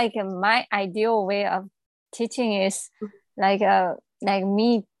know, like my ideal way of teaching is like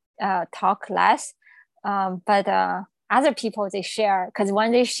me talk less, but other people, they share, because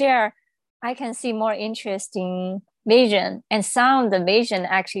when they share, I can see more interesting vision, and some of the vision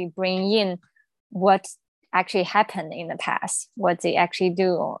actually bring in what actually happened in the past, what they actually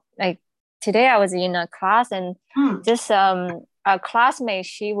do. Like today I was in a class, and just a classmate,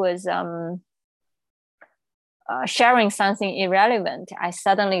 she was sharing something irrelevant. I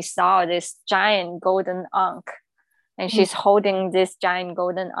suddenly saw this giant golden ankh, and she's holding this giant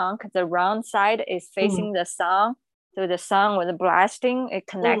golden ankh. The round side is facing the sun, so the sun was blasting, it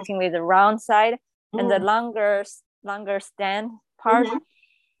connecting with the round side, and the longer stand part,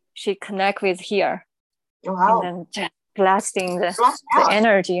 she connect with here. And then just blasting the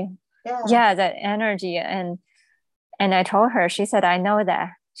energy. Yeah, the energy. And I told her, she said, I know that.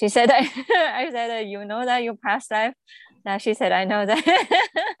 She said, I said, you know that your past life? Now she said, I know that.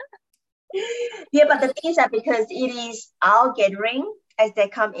 Yeah, but the thing is that because it is our gathering, as they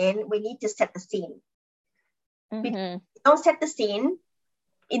come in, we need to set the scene. We don't set the scene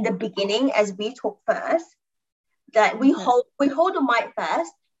in the beginning as we talk first. That we hold the mic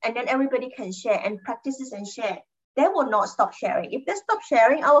first, and then everybody can share and practices and share. They will not stop sharing. If they stop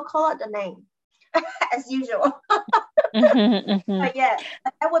sharing, I will call out the name as usual. But yeah,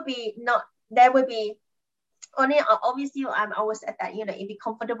 that would be only obviously I'm always at that, if you're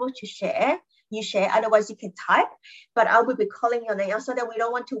comfortable to share, you share, otherwise you can type, but I will be calling your name so that we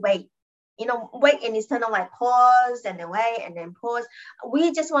don't want to wait. Wait and it's kind of like pause and then wait and then pause.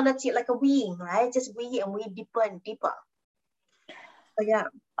 We just want to like a weeing, right? Just wee and wee deeper and deeper. So yeah.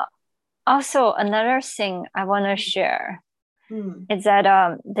 Also, another thing I want to share is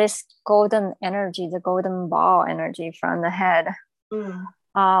that this golden energy, the golden ball energy from the head,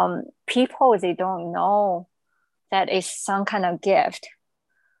 people, they don't know that it's some kind of gift.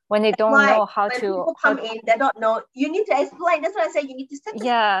 When they don't know how when to people come in, they don't know. You need to explain. That's what I say. You need to set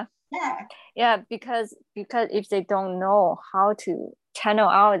because if they don't know how to channel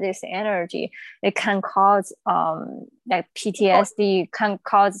out this energy, it can cause like PTSD, can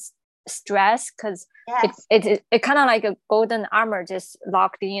cause stress, because it kind of like a golden armor just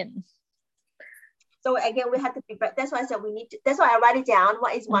locked in. So again, we have to be. That's why I said we need to. That's why I write it down.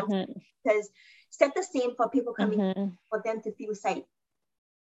 What is one? Because set the scene for people coming, for them to feel safe.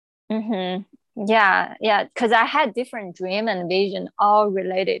 Yeah, because I had different dream and vision, all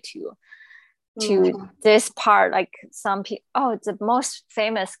related to this part. Like some people, the most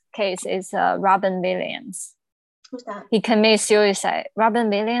famous case is Robin Williams. Who's that? He committed suicide. Robin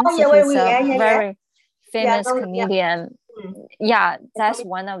Williams is a very famous comedian. Yeah, that's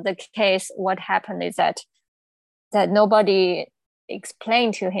one of the case. What happened is that nobody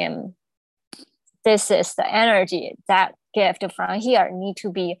explained to him, this is the energy, that gift from here need to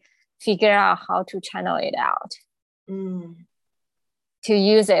be figure out how to channel it out, to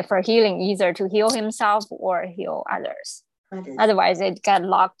use it for healing, either to heal himself or heal others. Otherwise it got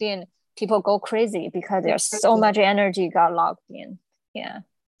locked in. People go crazy because there's so much energy got locked in. I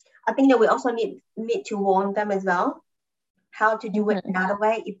think that we also need to warn them as well how to do it another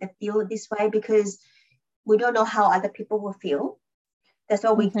way if they feel this way, because we don't know how other people will feel. That's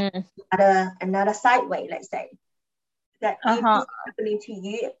why we another side way, let's say. That if it's happening to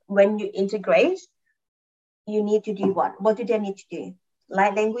you, when you integrate, you need to do what? What do they need to do?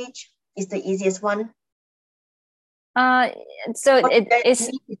 Light language is the easiest one. So it's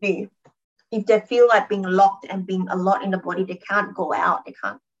need to do? If they feel like being locked and being a lot in the body, they can't go out. They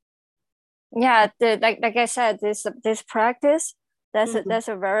can't. Yeah, like I said, this practice, that's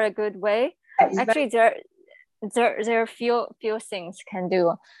a very good way. Actually, there are few things can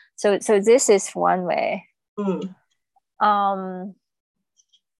do. So this is one way.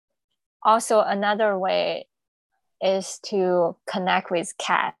 Also another way is to connect with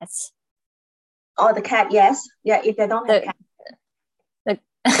cats. Oh, the cat, yes. Yeah, if they don't have cats.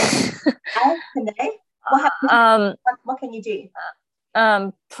 What can you do?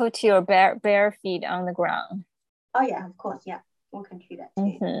 Put your bare feet on the ground. Oh yeah, of course, yeah. We can do that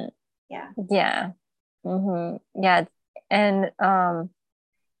too. Yeah.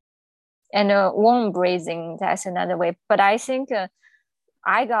 And womb breathing, that's another way. But I think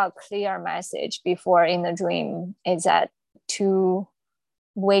I got clear message before in the dream is that to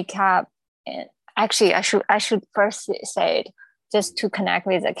wake up, and actually I should first say it, just to connect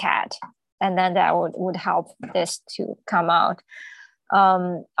with the cat, and then that would help this to come out.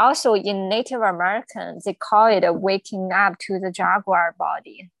 Also in Native Americans, they call it a waking up to the jaguar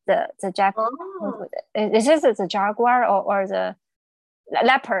body. The is this the jaguar or the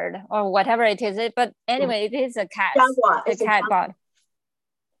leopard or whatever it is, but anyway, it is a cat. Jaguar. The cat body.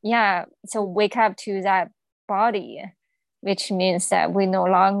 Yeah, so wake up to that body, which means that we no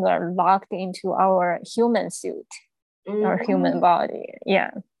longer locked into our human suit or human body.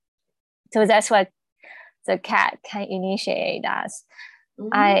 Yeah, so that's what the cat can initiate us.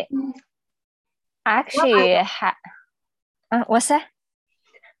 I actually had what's that?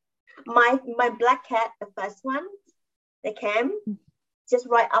 My black cat, the first one, they came just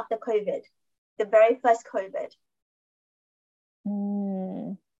right after COVID, the very first COVID.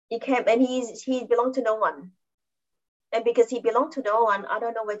 He came and he belonged to no one, and because he belonged to no one, I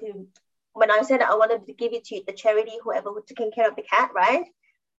don't know where to. When I said I wanted to give it to the charity, whoever was taking care of the cat, right?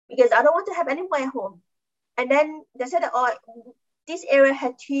 Because I don't want to have anyone at home. And then they said, oh, this area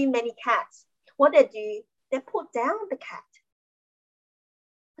had too many cats. What they do, they put down the cat.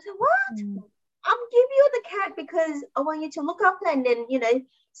 I said, what? I'm giving you the cat because I want you to look after and then,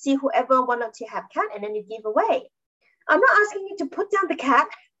 see whoever wanted to have cat and then you give away. I'm not asking you to put down the cat.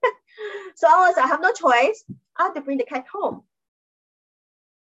 So I have no choice. I have to bring the cat home.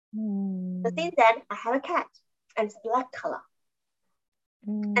 So since then, I have a cat and it's black color.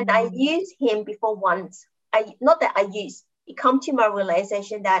 And I used him before once. It come to my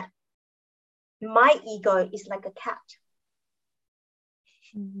realization that my ego is like a cat.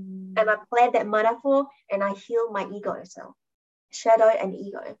 And I played that metaphor and I healed my ego. So shadow and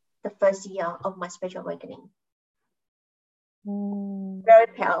ego, the first year of my spiritual awakening. Very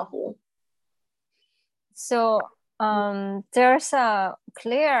powerful. So there's a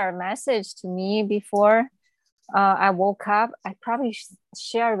clear message to me before I woke up. I probably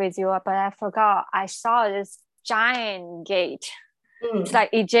shared with you, but I forgot. I saw this giant gate. It's like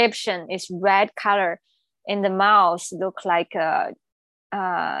Egyptian. It's red color, and the mouse look like a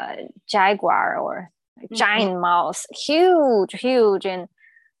jaguar or a giant mouse, huge and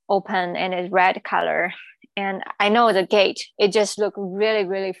open, and it's red color. And I know the gate. It just looked really,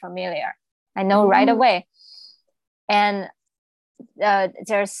 really familiar. I know right away. And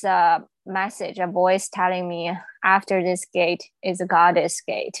there's a message, a voice telling me after this gate is a goddess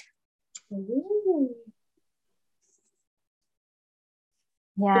gate.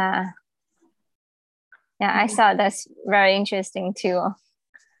 Yeah, I thought that's very interesting too.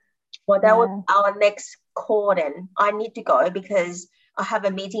 Well, that was our next call then. I need to go because I have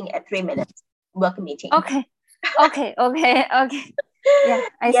a meeting at 3 minutes, work meeting. Okay.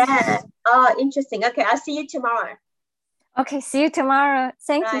 Yeah. Oh, interesting. Okay, I'll see you tomorrow. Okay, see you tomorrow.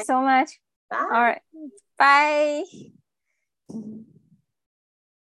 Thank you so much. Bye. All right. Bye.